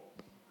be evil.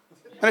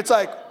 And it's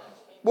like,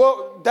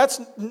 well,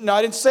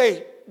 I didn't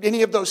say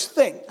any of those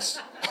things.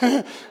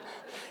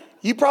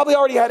 You probably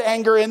already had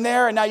anger in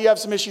there, and now you have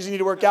some issues you need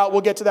to work out.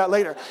 We'll get to that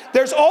later.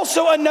 There's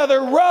also another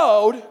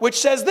road which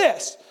says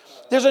this.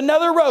 There's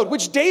another road,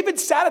 which David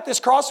sat at this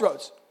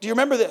crossroads. Do you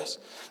remember this?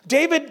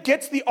 David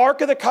gets the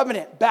Ark of the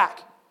Covenant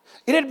back.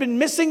 It had been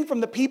missing from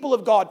the people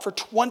of God for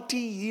 20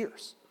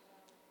 years.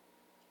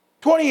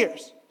 20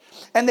 years.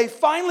 And they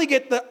finally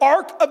get the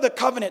Ark of the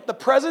Covenant, the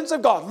presence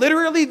of God,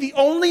 literally the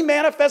only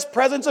manifest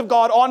presence of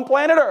God on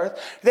planet Earth.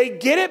 They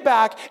get it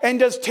back, and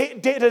does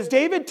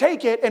David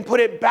take it and put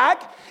it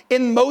back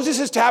in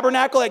Moses'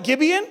 tabernacle at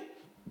Gibeon?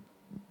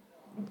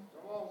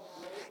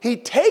 He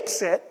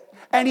takes it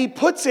and he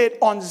puts it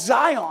on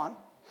Zion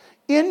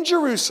in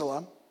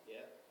Jerusalem,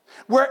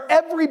 where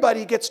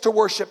everybody gets to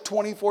worship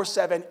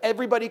 24/7.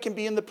 Everybody can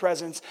be in the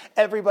presence.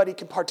 Everybody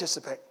can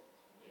participate.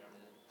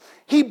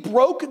 He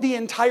broke the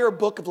entire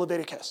book of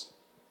Leviticus.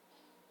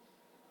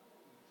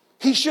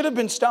 He should have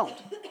been stoned.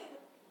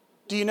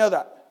 Do you know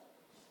that?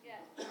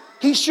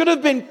 He should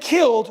have been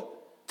killed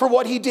for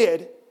what he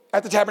did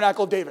at the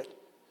tabernacle of David.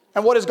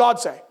 And what does God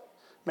say?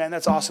 Man,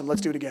 that's awesome. Let's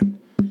do it again.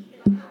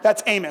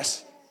 That's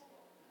Amos.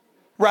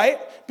 Right?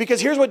 Because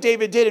here's what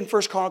David did in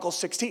 1 Chronicles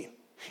 16.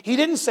 He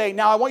didn't say,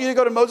 now I want you to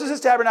go to Moses'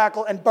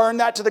 tabernacle and burn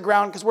that to the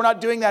ground because we're not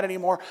doing that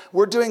anymore.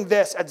 We're doing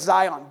this at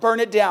Zion. Burn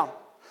it down.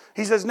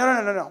 He says,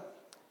 no.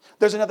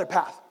 There's another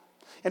path.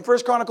 In 1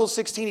 Chronicles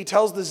 16, he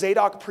tells the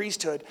Zadok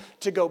priesthood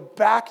to go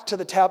back to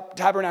the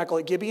tabernacle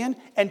at Gibeon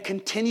and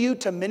continue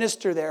to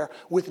minister there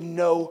with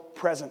no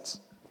presence.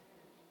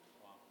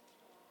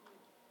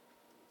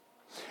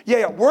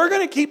 Yeah, we're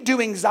going to keep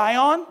doing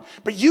Zion,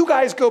 but you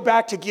guys go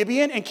back to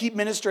Gibeon and keep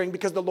ministering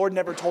because the Lord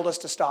never told us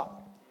to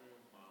stop.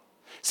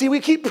 See, we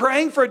keep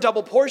praying for a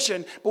double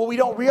portion, but we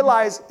don't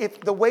realize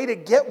if the way to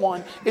get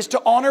one is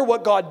to honor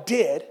what God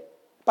did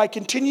by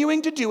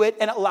continuing to do it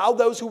and allow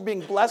those who are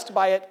being blessed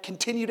by it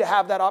continue to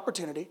have that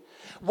opportunity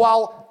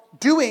while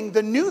doing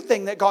the new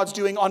thing that God's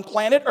doing on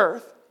planet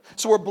Earth,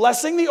 So we're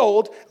blessing the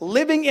old,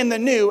 living in the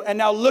new, and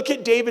now look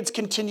at David's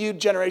continued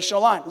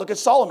generational line. Look at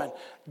Solomon.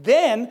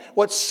 Then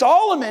what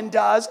Solomon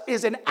does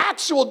is an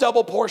actual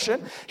double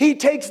portion. He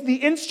takes the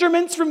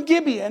instruments from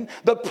Gibeon,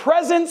 the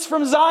presents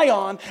from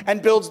Zion,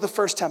 and builds the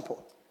first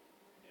temple.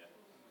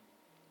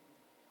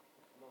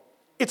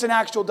 It's an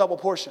actual double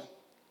portion.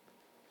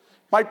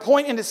 My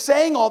point into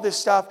saying all this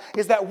stuff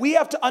is that we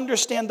have to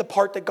understand the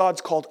part that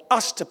God's called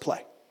us to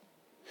play.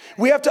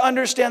 We have to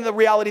understand the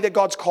reality that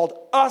God's called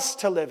us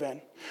to live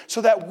in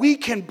so that we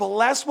can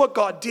bless what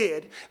God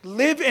did,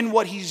 live in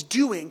what he's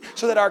doing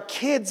so that our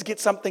kids get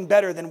something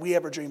better than we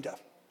ever dreamed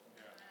of.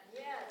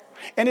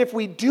 And if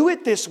we do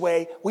it this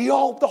way,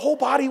 the whole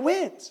body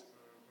wins.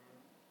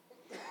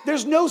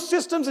 There's no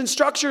systems and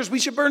structures we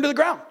should burn to the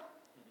ground.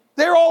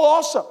 They're all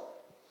awesome.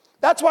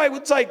 That's why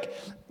it's like,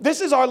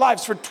 this is our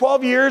lives for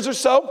 12 years or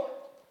so.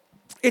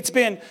 It's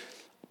been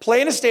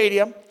play in a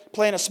stadium,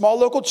 play in a small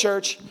local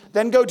church,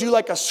 then go do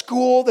like a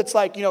school that's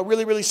like,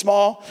 really, really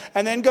small,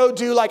 and then go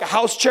do like a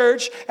house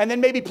church, and then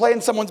maybe play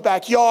in someone's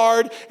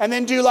backyard, and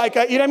then do like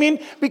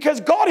because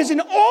God is in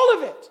all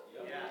of it.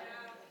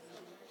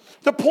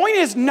 The point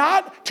is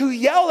not to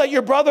yell at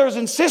your brothers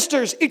and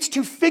sisters, it's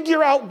to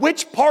figure out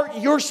which part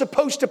you're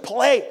supposed to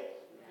play.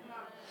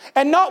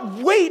 And not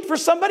wait for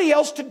somebody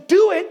else to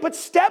do it, but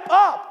step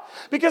up.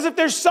 Because if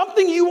there's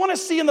something you want to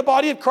see in the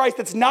body of Christ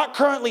that's not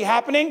currently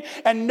happening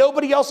and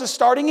nobody else is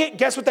starting it,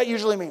 guess what that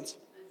usually means?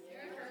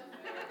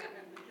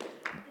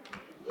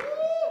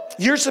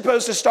 You're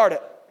supposed to start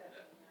it.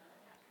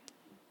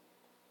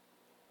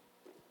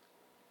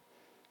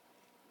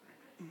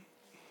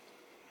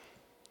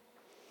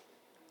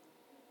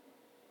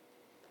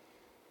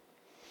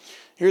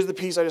 Here's the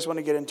piece I just want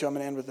to get into. I'm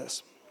going to end with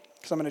this,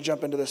 because I'm going to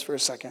jump into this for a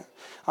second.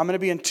 I'm going to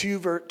be in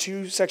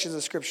two sections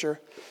of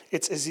Scripture.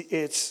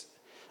 It's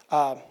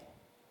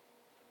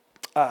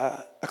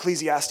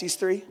Ecclesiastes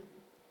 3,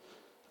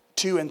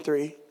 2 and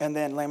 3, and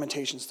then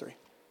Lamentations 3.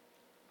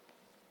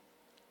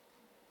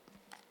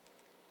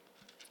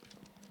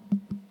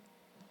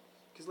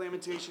 Because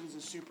Lamentations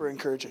is super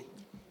encouraging.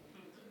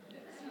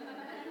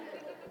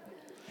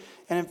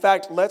 And in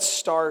fact, let's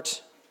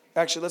start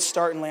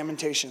in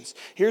Lamentations.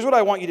 Here's what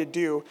I want you to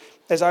do,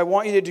 is I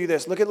want you to do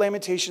this. Look at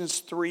Lamentations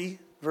 3,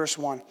 verse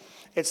 1.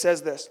 It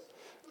says this.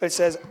 It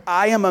says,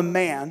 I am a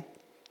man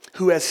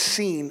who has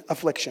seen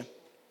affliction.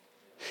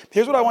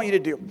 Here's what I want you to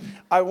do.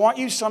 I want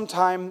you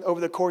sometime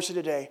over the course of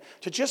today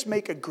to just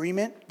make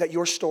agreement that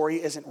your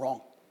story isn't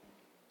wrong.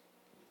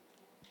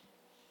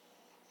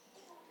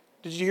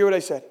 Did you hear what I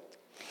said?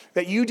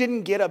 That you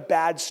didn't get a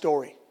bad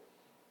story.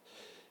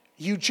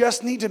 You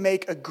just need to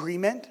make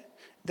agreement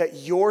that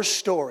your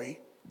story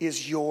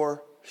is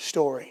your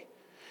story.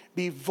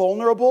 Be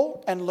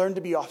vulnerable and learn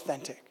to be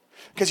authentic.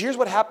 Because here's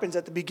what happens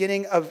at the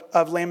beginning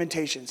of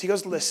Lamentations. He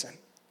goes, listen,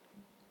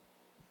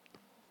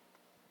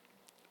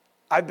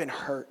 I've been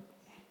hurt.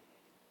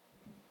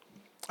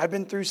 I've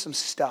been through some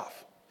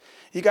stuff.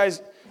 You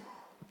guys,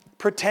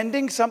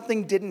 pretending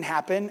something didn't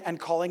happen and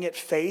calling it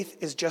faith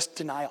is just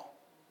denial.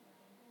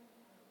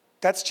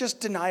 That's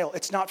just denial.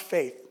 It's not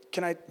faith.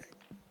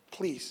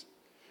 Please.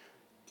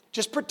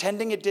 Just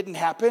pretending it didn't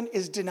happen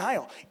is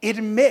denial.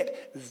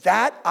 Admit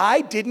that I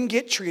didn't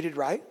get treated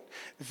right.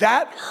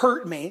 That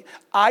hurt me.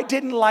 I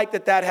didn't like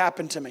that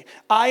happened to me.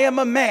 I am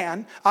a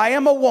man, I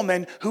am a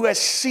woman who has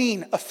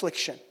seen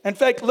affliction. In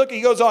fact, look,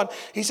 he goes on.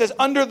 He says,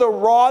 under the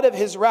rod of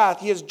his wrath,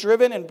 he has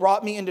driven and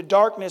brought me into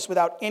darkness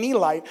without any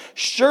light.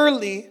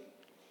 Surely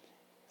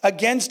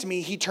against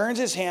me, he turns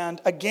his hand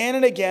again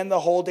and again the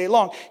whole day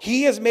long.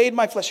 He has made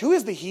my flesh. Who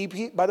is the he,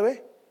 by the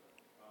way?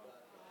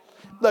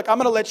 Look, I'm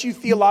going to let you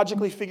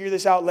theologically figure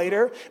this out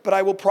later, but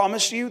I will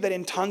promise you that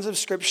in tons of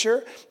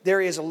Scripture, there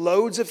is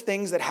loads of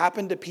things that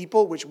happen to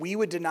people which we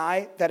would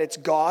deny that it's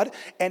God,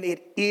 and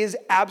it is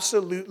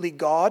absolutely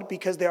God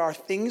because there are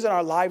things in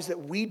our lives that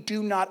we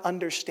do not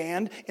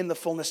understand in the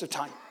fullness of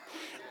time.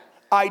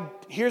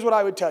 Here's what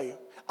I would tell you.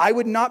 I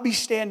would not be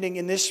standing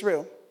in this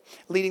room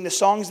leading the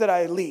songs that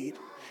I lead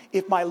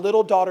if my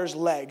little daughter's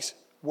legs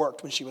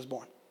worked when she was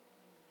born.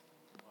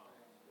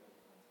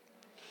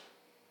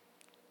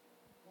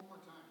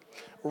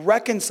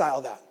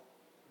 Reconcile that.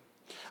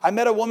 I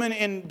met a woman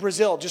in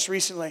Brazil just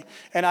recently,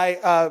 and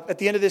at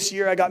the end of this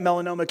year, I got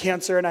melanoma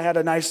cancer, and I have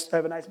a nice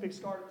big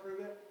scar to prove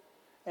it.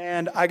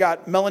 And I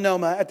got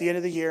melanoma at the end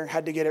of the year,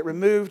 had to get it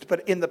removed,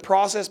 but in the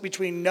process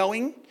between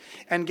knowing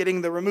and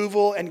getting the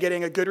removal and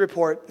getting a good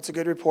report, it's a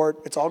good report.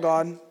 It's all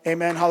gone.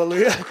 Amen.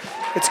 Hallelujah.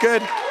 It's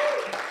good.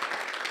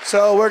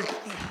 So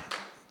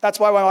that's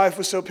why my wife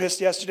was so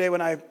pissed yesterday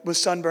when I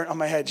was sunburnt on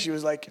my head. She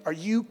was like, "Are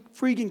you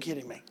freaking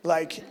kidding me?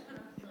 Like,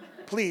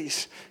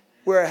 please,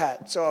 wear a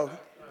hat." So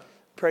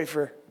pray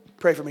for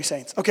me,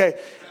 saints. Okay.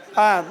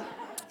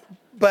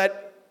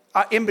 But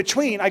in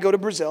between, I go to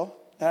Brazil,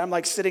 and I'm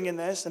like sitting in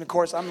this. And of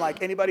course, I'm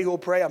like, anybody who will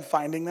pray, I'm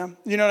finding them.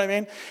 You know what I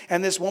mean?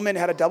 And this woman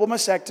had a double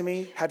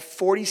mastectomy, had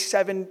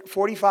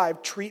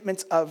 45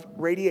 treatments of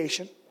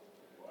radiation,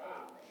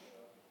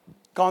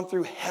 gone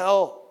through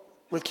hell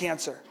with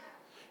cancer.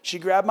 She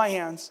grabbed my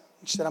hands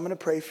and she said, "I'm going to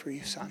pray for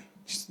you, son."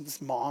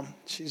 This mom,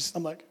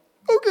 I'm like,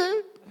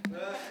 okay.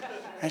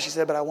 And she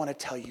said, but I want to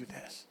tell you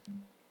this.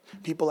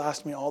 People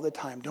ask me all the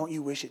time, don't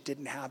you wish it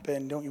didn't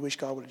happen? Don't you wish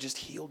God would have just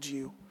healed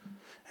you?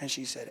 And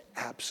she said,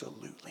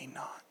 absolutely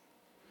not.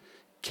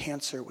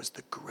 Cancer was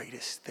the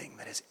greatest thing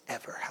that has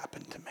ever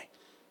happened to me.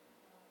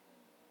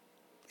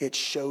 It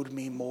showed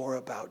me more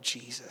about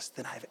Jesus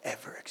than I've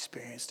ever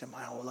experienced in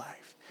my whole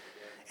life.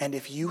 And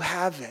if you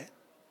have it,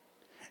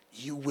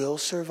 you will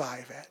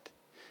survive it,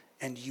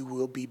 and you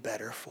will be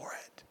better for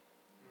it.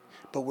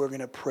 But we're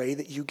going to pray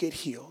that you get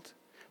healed,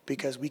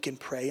 because we can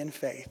pray in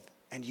faith,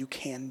 and you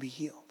can be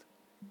healed.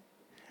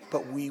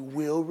 But we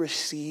will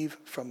receive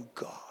from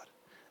God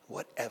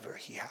whatever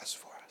he has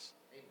for us.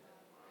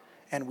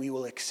 And we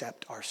will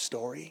accept our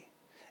story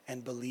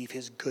and believe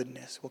his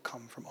goodness will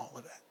come from all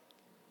of it.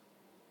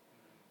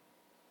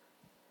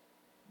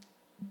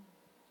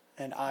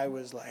 And I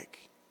was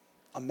like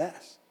a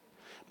mess.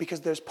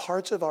 Because there's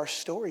parts of our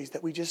stories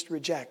that we just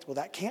reject. Well,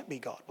 that can't be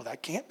God. Well,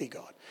 that can't be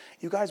God.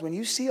 You guys, when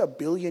you see 1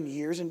 billion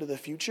years into the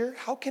future,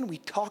 how can we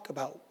talk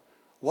about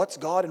what's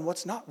God and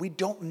what's not? We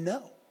don't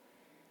know.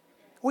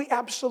 We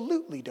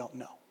absolutely don't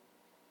know.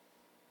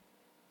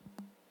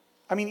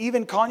 I mean,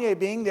 even Kanye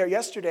being there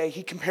yesterday,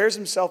 he compares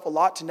himself a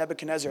lot to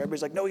Nebuchadnezzar.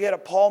 Everybody's like, no, he had a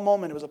Paul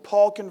moment. It was a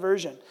Paul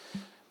conversion.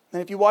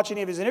 And if you watch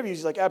any of his interviews,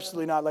 he's like,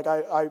 absolutely not. Like,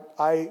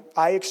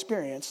 I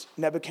experienced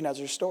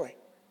Nebuchadnezzar's story.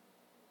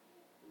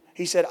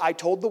 He said, I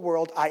told the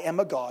world I am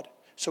a God,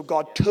 so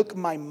God took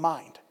my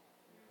mind.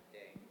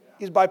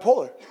 He's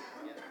bipolar.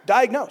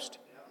 Diagnosed.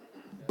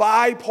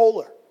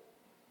 Bipolar.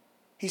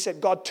 He said,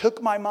 God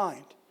took my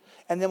mind.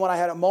 And then when I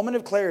had a moment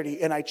of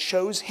clarity and I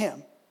chose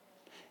him,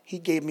 he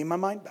gave me my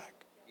mind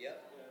back.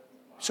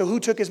 So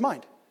who took his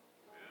mind?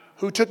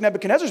 Who took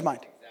Nebuchadnezzar's mind?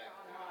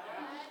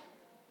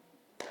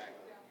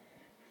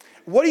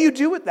 What do you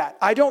do with that?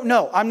 I don't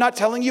know. I'm not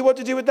telling you what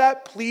to do with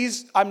that.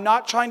 Please, I'm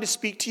not trying to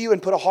speak to you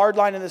and put a hard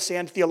line in the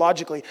sand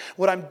theologically.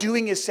 What I'm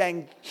doing is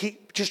saying,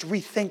 just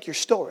rethink your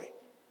story.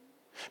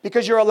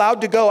 Because you're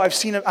allowed to go.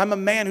 I'm a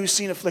man who's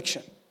seen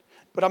affliction.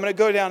 But I'm going to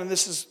go down, and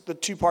this is the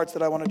two parts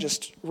that I want to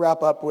just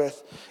wrap up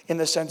with, in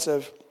the sense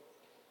of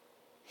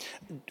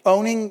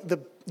owning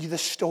the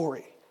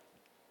story,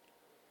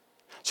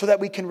 so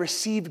that we can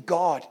receive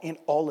God in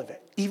all of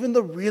it, even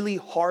the really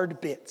hard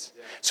bits,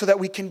 so that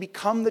we can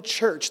become the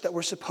church that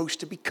we're supposed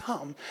to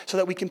become, so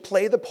that we can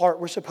play the part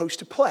we're supposed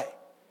to play.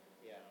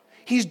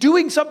 He's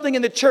doing something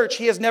in the church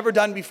he has never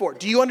done before.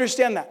 Do you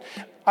understand that?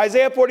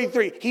 Isaiah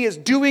 43, he is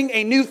doing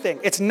a new thing.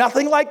 It's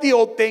nothing like the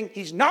old thing.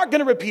 He's not going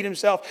to repeat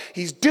himself.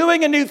 He's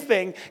doing a new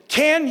thing.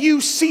 Can you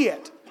see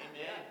it?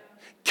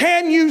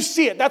 Can you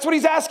see it? That's what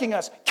he's asking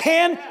us.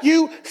 Can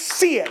you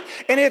see it?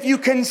 And if you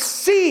can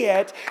see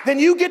it, then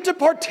you get to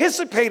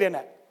participate in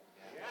it.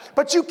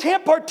 But you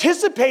can't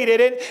participate in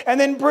it and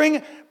then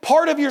bring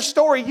part of your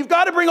story. You've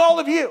got to bring all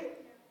of you.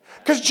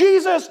 Because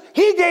Jesus,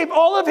 he gave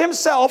all of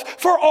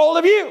himself for all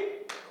of you.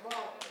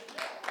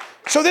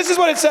 So this is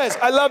what it says.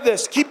 I love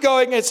this. Keep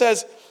going. It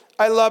says,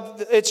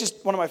 it's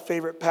just one of my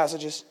favorite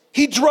passages.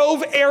 He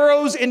drove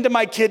arrows into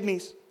my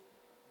kidneys.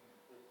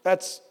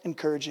 That's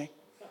encouraging.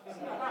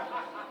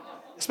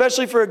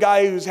 Especially for a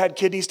guy who's had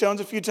kidney stones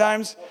a few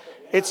times.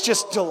 It's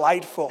just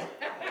delightful.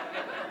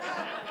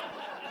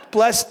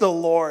 Bless the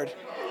Lord.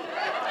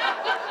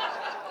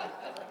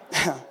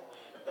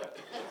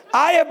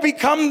 I have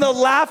become the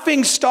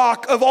laughing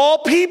stock of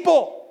all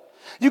people.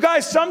 You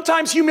guys,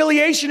 sometimes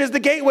humiliation is the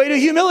gateway to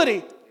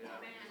humility.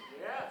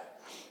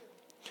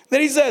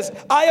 Then he says,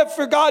 I have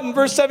forgotten,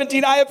 verse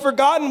 17, I have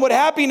forgotten what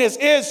happiness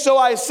is. So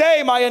I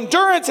say, my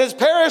endurance has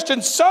perished,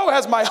 and so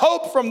has my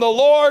hope from the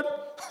Lord.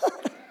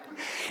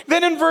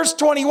 Then in verse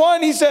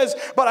 21, he says,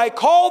 but I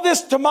call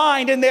this to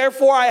mind, and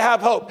therefore I have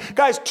hope.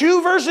 Guys,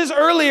 2 verses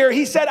earlier,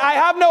 he said, I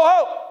have no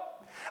hope.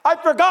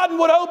 I've forgotten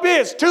what hope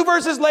is. 2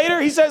 verses later,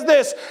 he says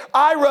this,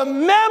 I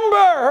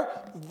remember,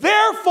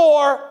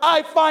 therefore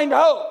I find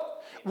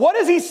hope. What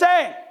is he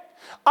saying?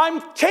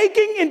 I'm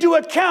taking into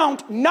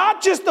account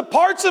not just the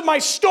parts of my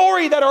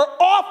story that are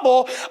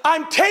awful,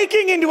 I'm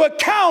taking into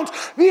account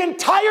the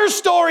entire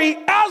story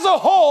as a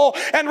whole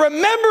and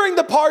remembering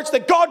the parts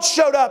that God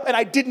showed up and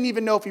I didn't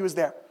even know if he was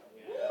there.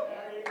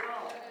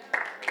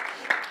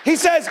 He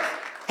says,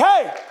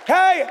 hey,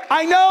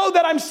 I know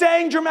that I'm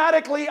saying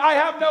dramatically, I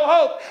have no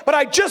hope, but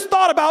I just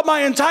thought about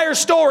my entire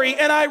story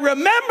and I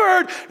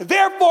remembered,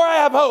 therefore I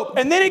have hope.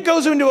 And then it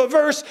goes into a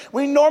verse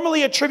we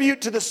normally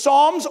attribute to the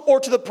Psalms or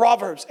to the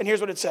Proverbs. And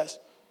here's what it says.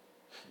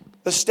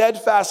 The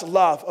steadfast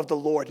love of the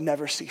Lord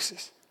never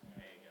ceases.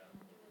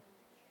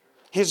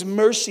 His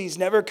mercies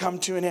never come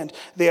to an end.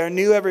 They are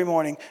new every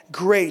morning.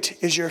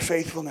 Great is your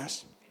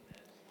faithfulness.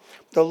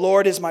 The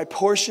Lord is my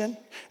portion,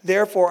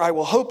 therefore I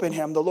will hope in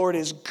him. The Lord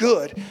is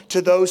good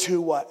to those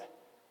who what?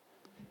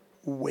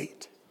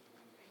 Wait.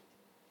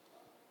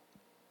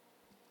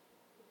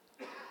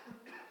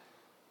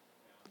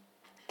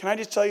 Can I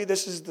just tell you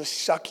this is the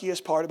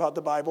suckiest part about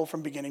the Bible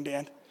from beginning to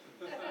end?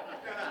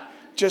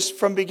 Just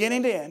from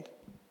beginning to end,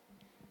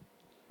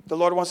 the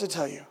Lord wants to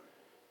tell you,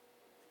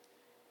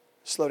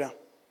 slow down.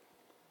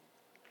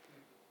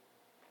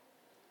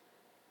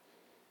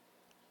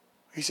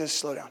 He says,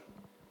 slow down.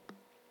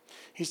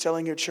 He's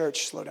telling your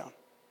church, slow down.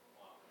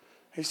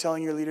 He's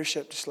telling your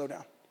leadership to slow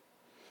down.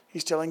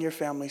 He's telling your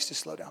families to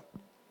slow down.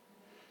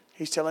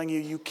 He's telling you,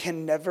 you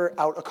can never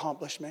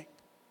out-accomplish me.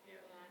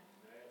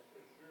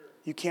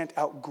 You can't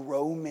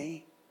outgrow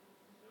me.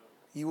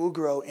 You will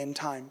grow in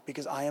time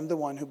because I am the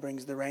one who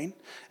brings the rain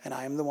and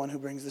I am the one who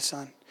brings the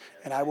sun.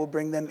 And I will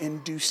bring them in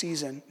due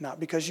season, not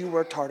because you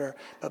worked harder,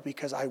 but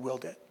because I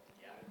willed it.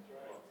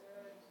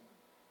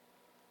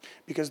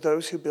 Because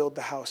those who build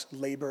the house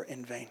labor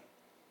in vain.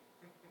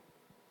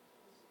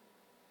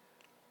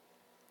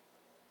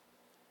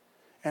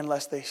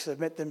 Unless they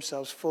submit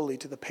themselves fully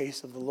to the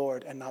pace of the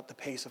Lord and not the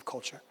pace of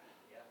culture.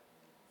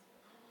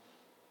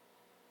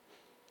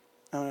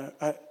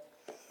 I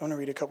want to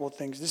read a couple of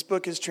things. This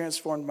book has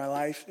transformed my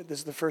life. This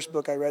is the first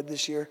book I read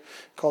this year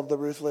called The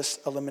Ruthless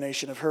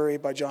Elimination of Hurry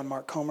by John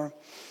Mark Comer.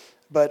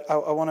 But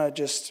I want to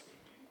just...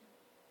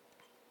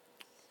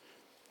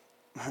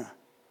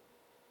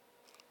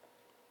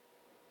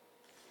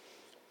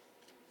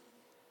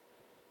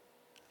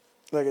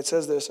 Look, it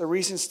says this. A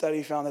recent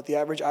study found that the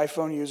average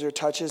iPhone user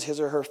touches his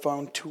or her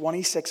phone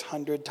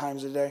 2,600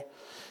 times a day.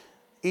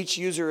 Each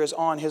user is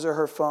on his or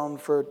her phone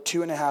for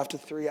 2.5 to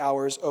 3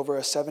 hours over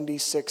a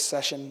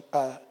 76-session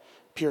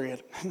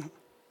period.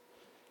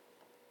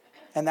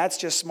 And that's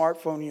just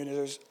smartphone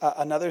users.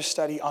 Another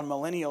study on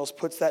millennials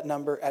puts that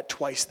number at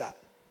twice that.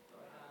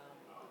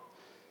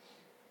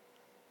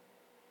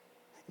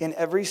 In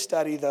every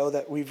study, though,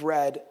 that we've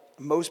read,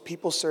 most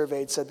people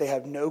surveyed said they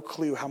have no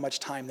clue how much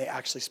time they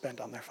actually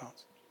spent on their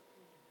phones.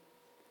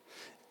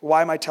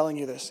 Why am I telling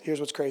you this? Here's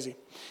what's crazy.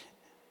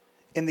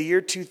 In the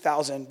year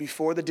 2000,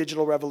 before the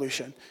digital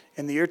revolution,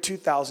 in the year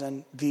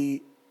 2000,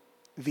 the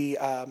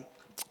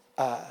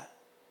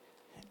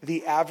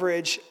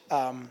average,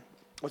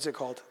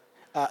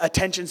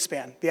 attention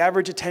span. The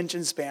average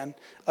attention span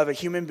of a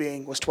human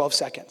being was 12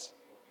 seconds.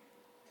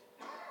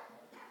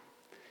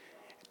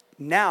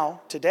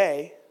 Now,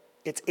 today,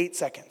 it's 8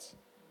 seconds.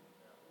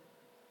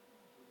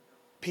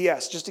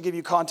 P.S., just to give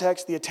you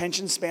context, the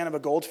attention span of a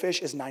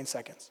goldfish is 9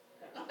 seconds.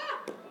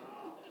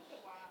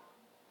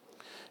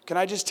 Can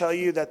I just tell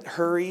you that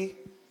hurry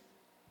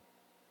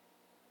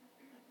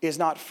is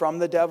not from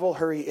the devil,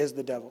 hurry is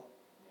the devil.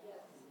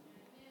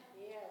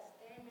 Yes.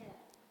 Amen.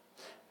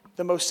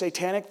 The most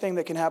satanic thing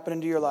that can happen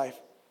in your life,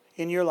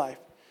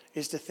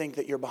 is to think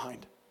that you're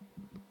behind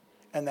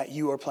and that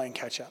you are playing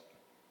catch up.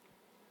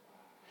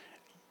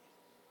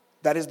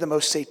 That is the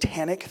most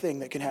satanic thing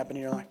that can happen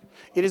in your life.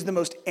 It is the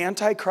most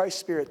antichrist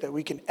spirit that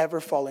we can ever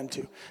fall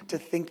into, to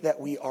think that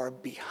we are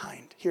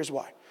behind. Here's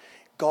why.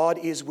 God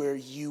is where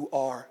you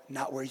are,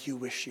 not where you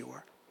wish you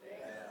were.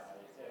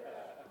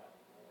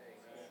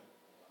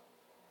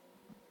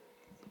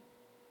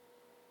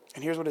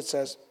 And here's what it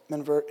says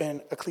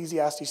in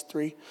Ecclesiastes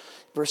 3,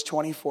 verse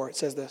 24. It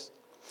says this.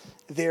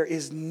 There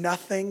is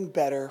nothing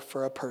better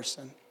for a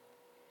person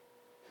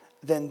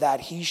than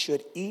that he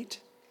should eat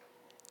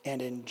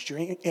and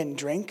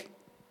drink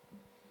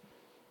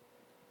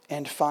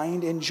and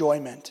find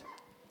enjoyment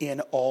in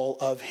all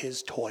of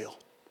his toil.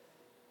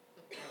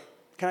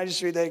 Can I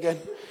just read that again?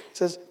 It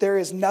says, there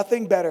is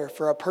nothing better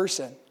for a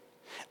person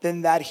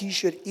than that he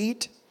should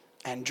eat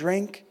and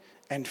drink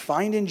and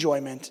find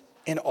enjoyment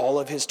in all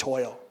of his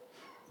toil.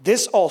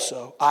 This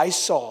also I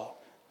saw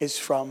is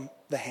from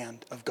the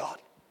hand of God.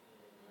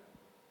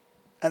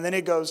 And then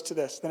it goes to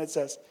this. Then it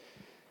says,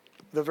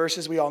 the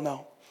verses we all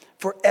know.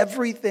 For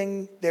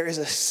everything there is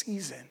a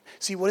season.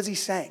 See, what is he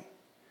saying?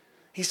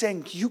 He's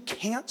saying you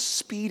can't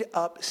speed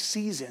up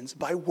seasons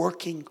by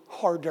working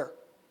harder.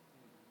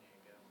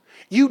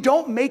 You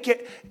don't make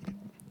it.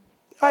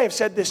 I have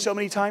said this so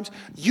many times.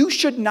 You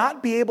should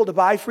not be able to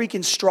buy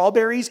freaking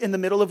strawberries in the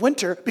middle of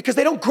winter because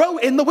they don't grow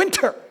in the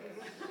winter.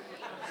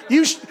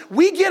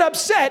 We get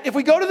upset if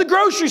we go to the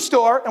grocery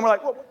store and we're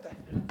like, what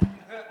the?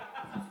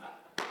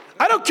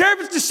 I don't care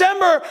if it's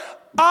December.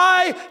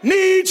 I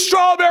need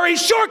strawberry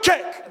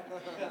shortcake.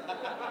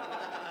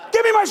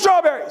 Give me my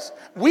strawberries.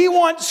 We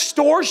want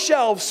store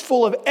shelves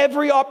full of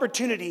every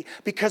opportunity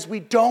because we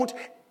don't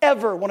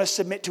ever want to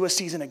submit to a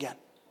season again.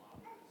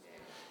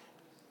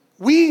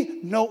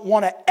 We don't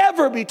want to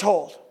ever be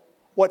told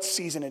what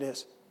season it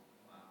is.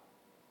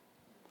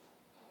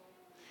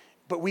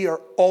 But we are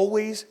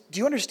always, do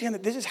you understand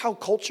that this is how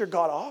culture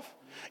got off?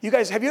 You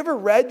guys, have you ever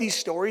read these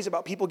stories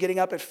about people getting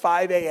up at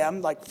 5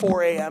 a.m., like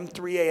 4 a.m.,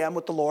 3 a.m.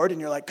 with the Lord,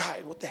 and you're like,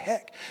 God, what the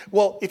heck?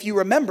 Well, if you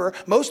remember,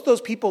 most of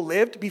those people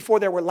lived before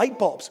there were light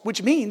bulbs,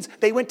 which means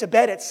they went to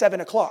bed at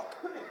 7 o'clock.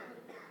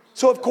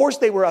 So, of course,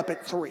 they were up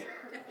at 3.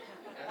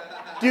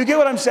 Do you get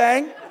what I'm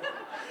saying?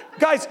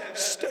 Guys,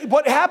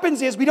 what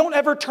happens is we don't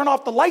ever turn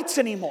off the lights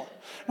anymore.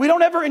 We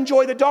don't ever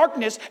enjoy the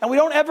darkness, and we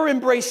don't ever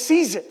embrace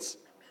seasons.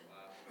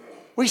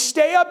 We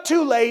stay up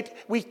too late.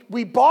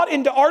 We bought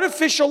into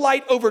artificial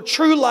light over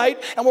true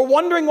light, and we're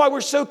wondering why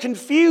we're so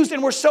confused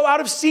and we're so out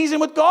of season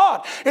with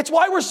God. It's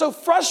why we're so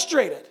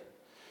frustrated.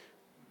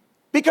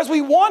 Because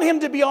we want him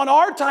to be on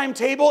our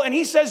timetable, and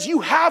he says you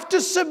have to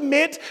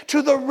submit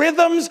to the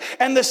rhythms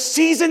and the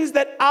seasons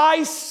that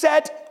I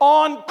set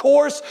on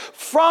course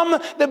from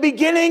the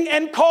beginning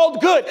and called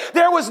good.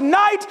 There was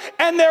night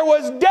and there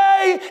was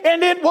day,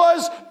 and it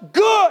was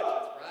good.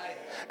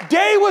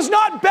 Day was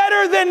not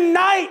better than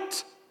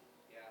night.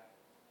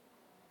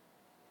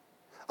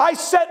 I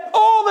set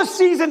all the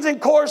seasons in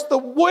course. The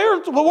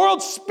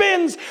world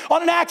spins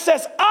on an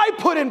axis I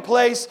put in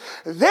place.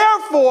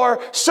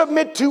 Therefore,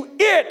 submit to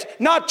it,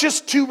 not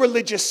just to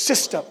religious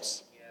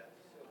systems.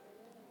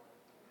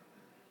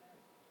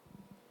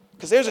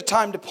 Because there's a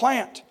time to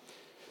plant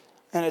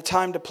and a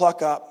time to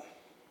pluck up.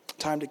 A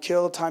time to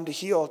kill, a time to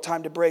heal, a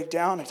time to break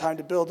down, a time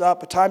to build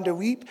up, a time to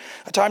weep,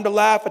 a time to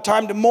laugh, a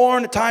time to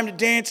mourn, a time to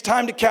dance, a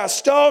time to cast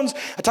stones,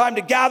 a time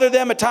to gather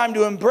them, a time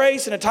to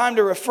embrace, and a time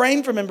to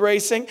refrain from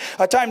embracing,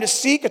 a time to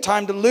seek, a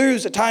time to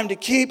lose, a time to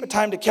keep, a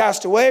time to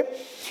cast away,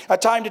 a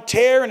time to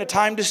tear and a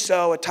time to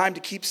sow, a time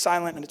to keep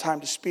silent and a time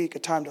to speak, a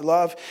time to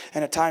love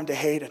and a time to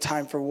hate, a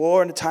time for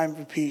war and a time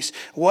for peace.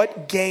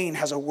 What gain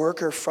has a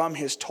worker from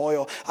his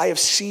toil? I have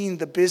seen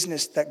the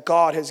business that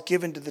God has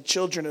given to the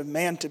children of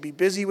man to be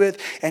busy with,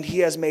 and he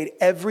has made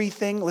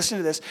everything, listen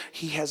to this,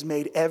 he has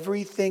made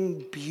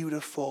everything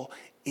beautiful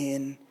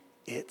in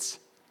its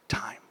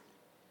time.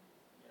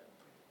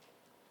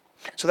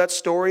 So that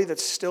story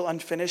that's still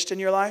unfinished in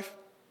your life,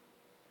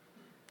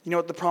 you know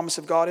what the promise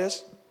of God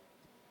is?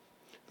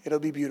 It'll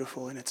be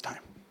beautiful in its time.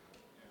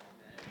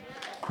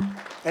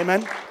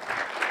 Amen?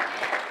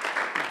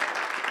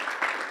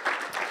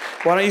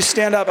 Why don't you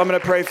stand up? I'm going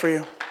to pray for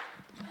you.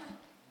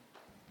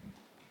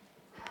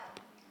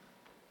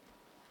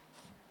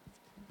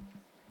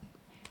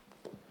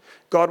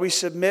 God, we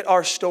submit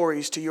our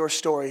stories to your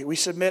story. We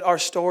submit our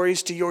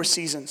stories to your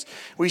seasons.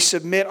 We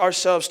submit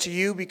ourselves to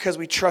you because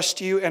we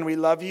trust you and we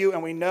love you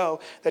and we know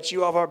that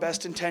you have our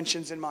best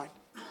intentions in mind.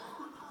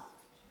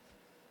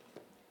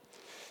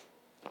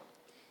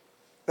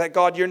 That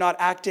God, you're not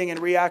acting and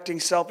reacting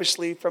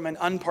selfishly from an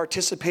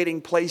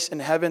unparticipating place in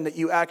heaven, that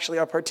you actually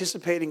are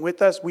participating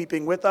with us,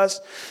 weeping with us.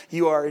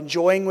 You are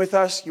enjoying with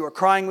us. You are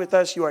crying with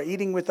us. You are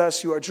eating with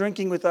us. You are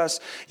drinking with us.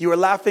 You are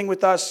laughing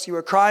with us. You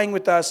are crying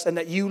with us, and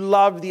that you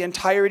love the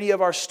entirety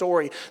of our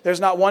story.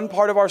 There's not one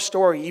part of our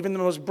story, even the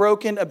most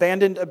broken,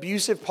 abandoned,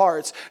 abusive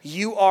parts,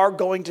 you are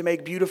going to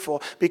make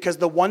beautiful, because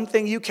the one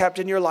thing you kept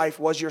in your life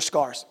was your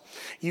scars.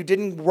 You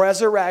didn't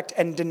resurrect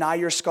and deny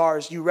your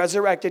scars. You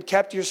resurrected,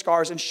 kept your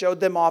scars, and showed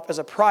them off as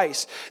a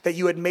price, that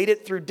you had made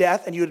it through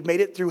death and you had made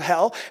it through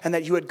hell, and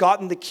that you had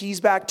gotten the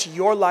keys back to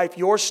your life,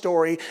 your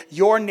story,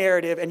 your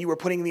narrative, and you were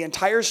putting the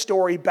entire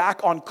story back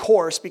on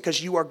course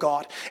because you are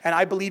God. And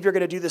I believe you're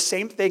going to do the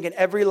same thing in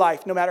every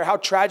life, no matter how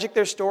tragic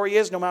their story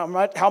is, no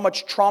matter how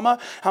much trauma,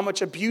 how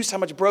much abuse, how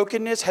much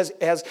brokenness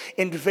has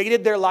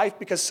invaded their life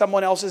because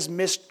someone else's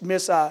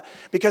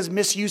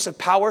misuse of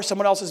power,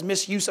 someone else's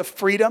misuse of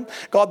freedom.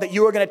 God, that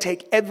you are going to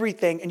take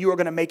everything and you are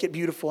going to make it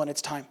beautiful in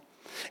its time.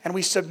 And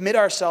we submit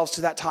ourselves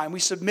to that time. We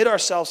submit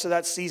ourselves to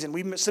that season.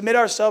 We submit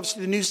ourselves to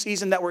the new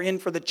season that we're in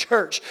for the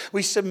church.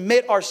 We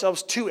submit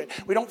ourselves to it.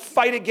 We don't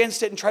fight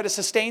against it and try to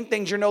sustain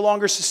things you're no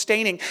longer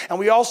sustaining. And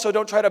we also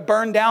don't try to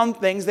burn down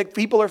things that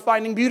people are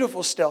finding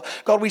beautiful still.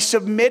 God, we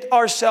submit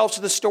ourselves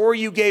to the story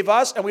you gave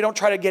us, and we don't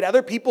try to get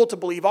other people to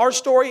believe our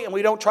story, and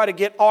we don't try to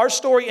get our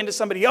story into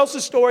somebody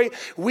else's story.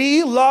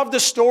 We love the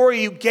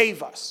story you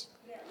gave us.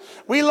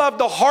 We love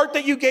the heart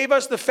that you gave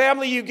us, the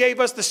family you gave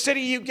us, the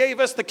city you gave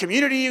us, the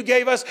community you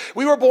gave us.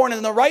 We were born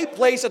in the right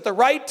place at the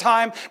right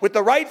time with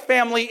the right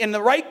family in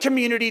the right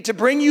community to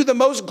bring you the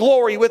most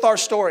glory with our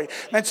story.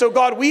 And so,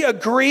 God, we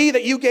agree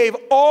that you gave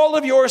all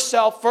of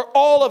yourself for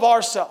all of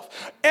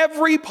ourself.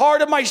 Every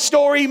part of my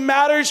story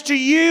matters to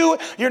you.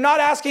 You're not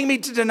asking me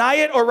to deny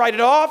it or write it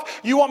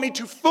off. You want me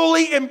to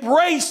fully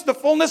embrace the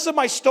fullness of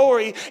my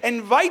story,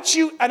 invite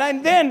you,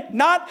 and then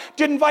not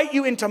to invite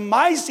you into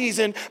my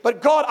season,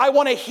 but God, I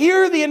want to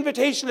hear the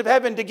invitation of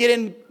heaven to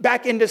get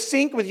back into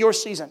sync with your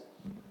season.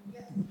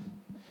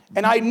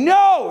 And I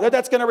know that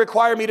that's going to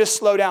require me to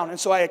slow down. And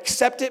so I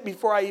accept it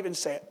before I even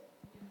say it.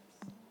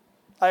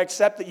 I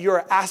accept that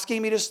you're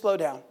asking me to slow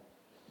down.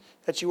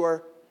 That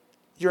you're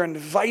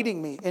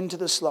inviting me into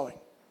the slowing.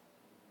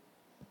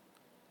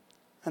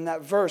 And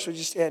that verse we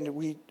just ended,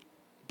 we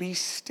be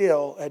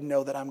still and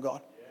know that I'm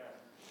God.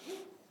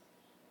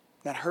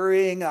 That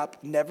hurrying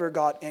up never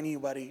got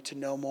anybody to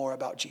know more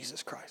about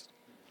Jesus Christ.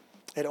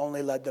 It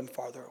only led them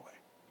farther away.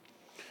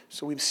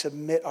 So we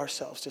submit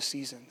ourselves to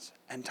seasons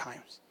and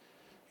times.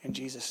 In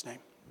Jesus' name,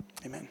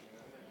 amen.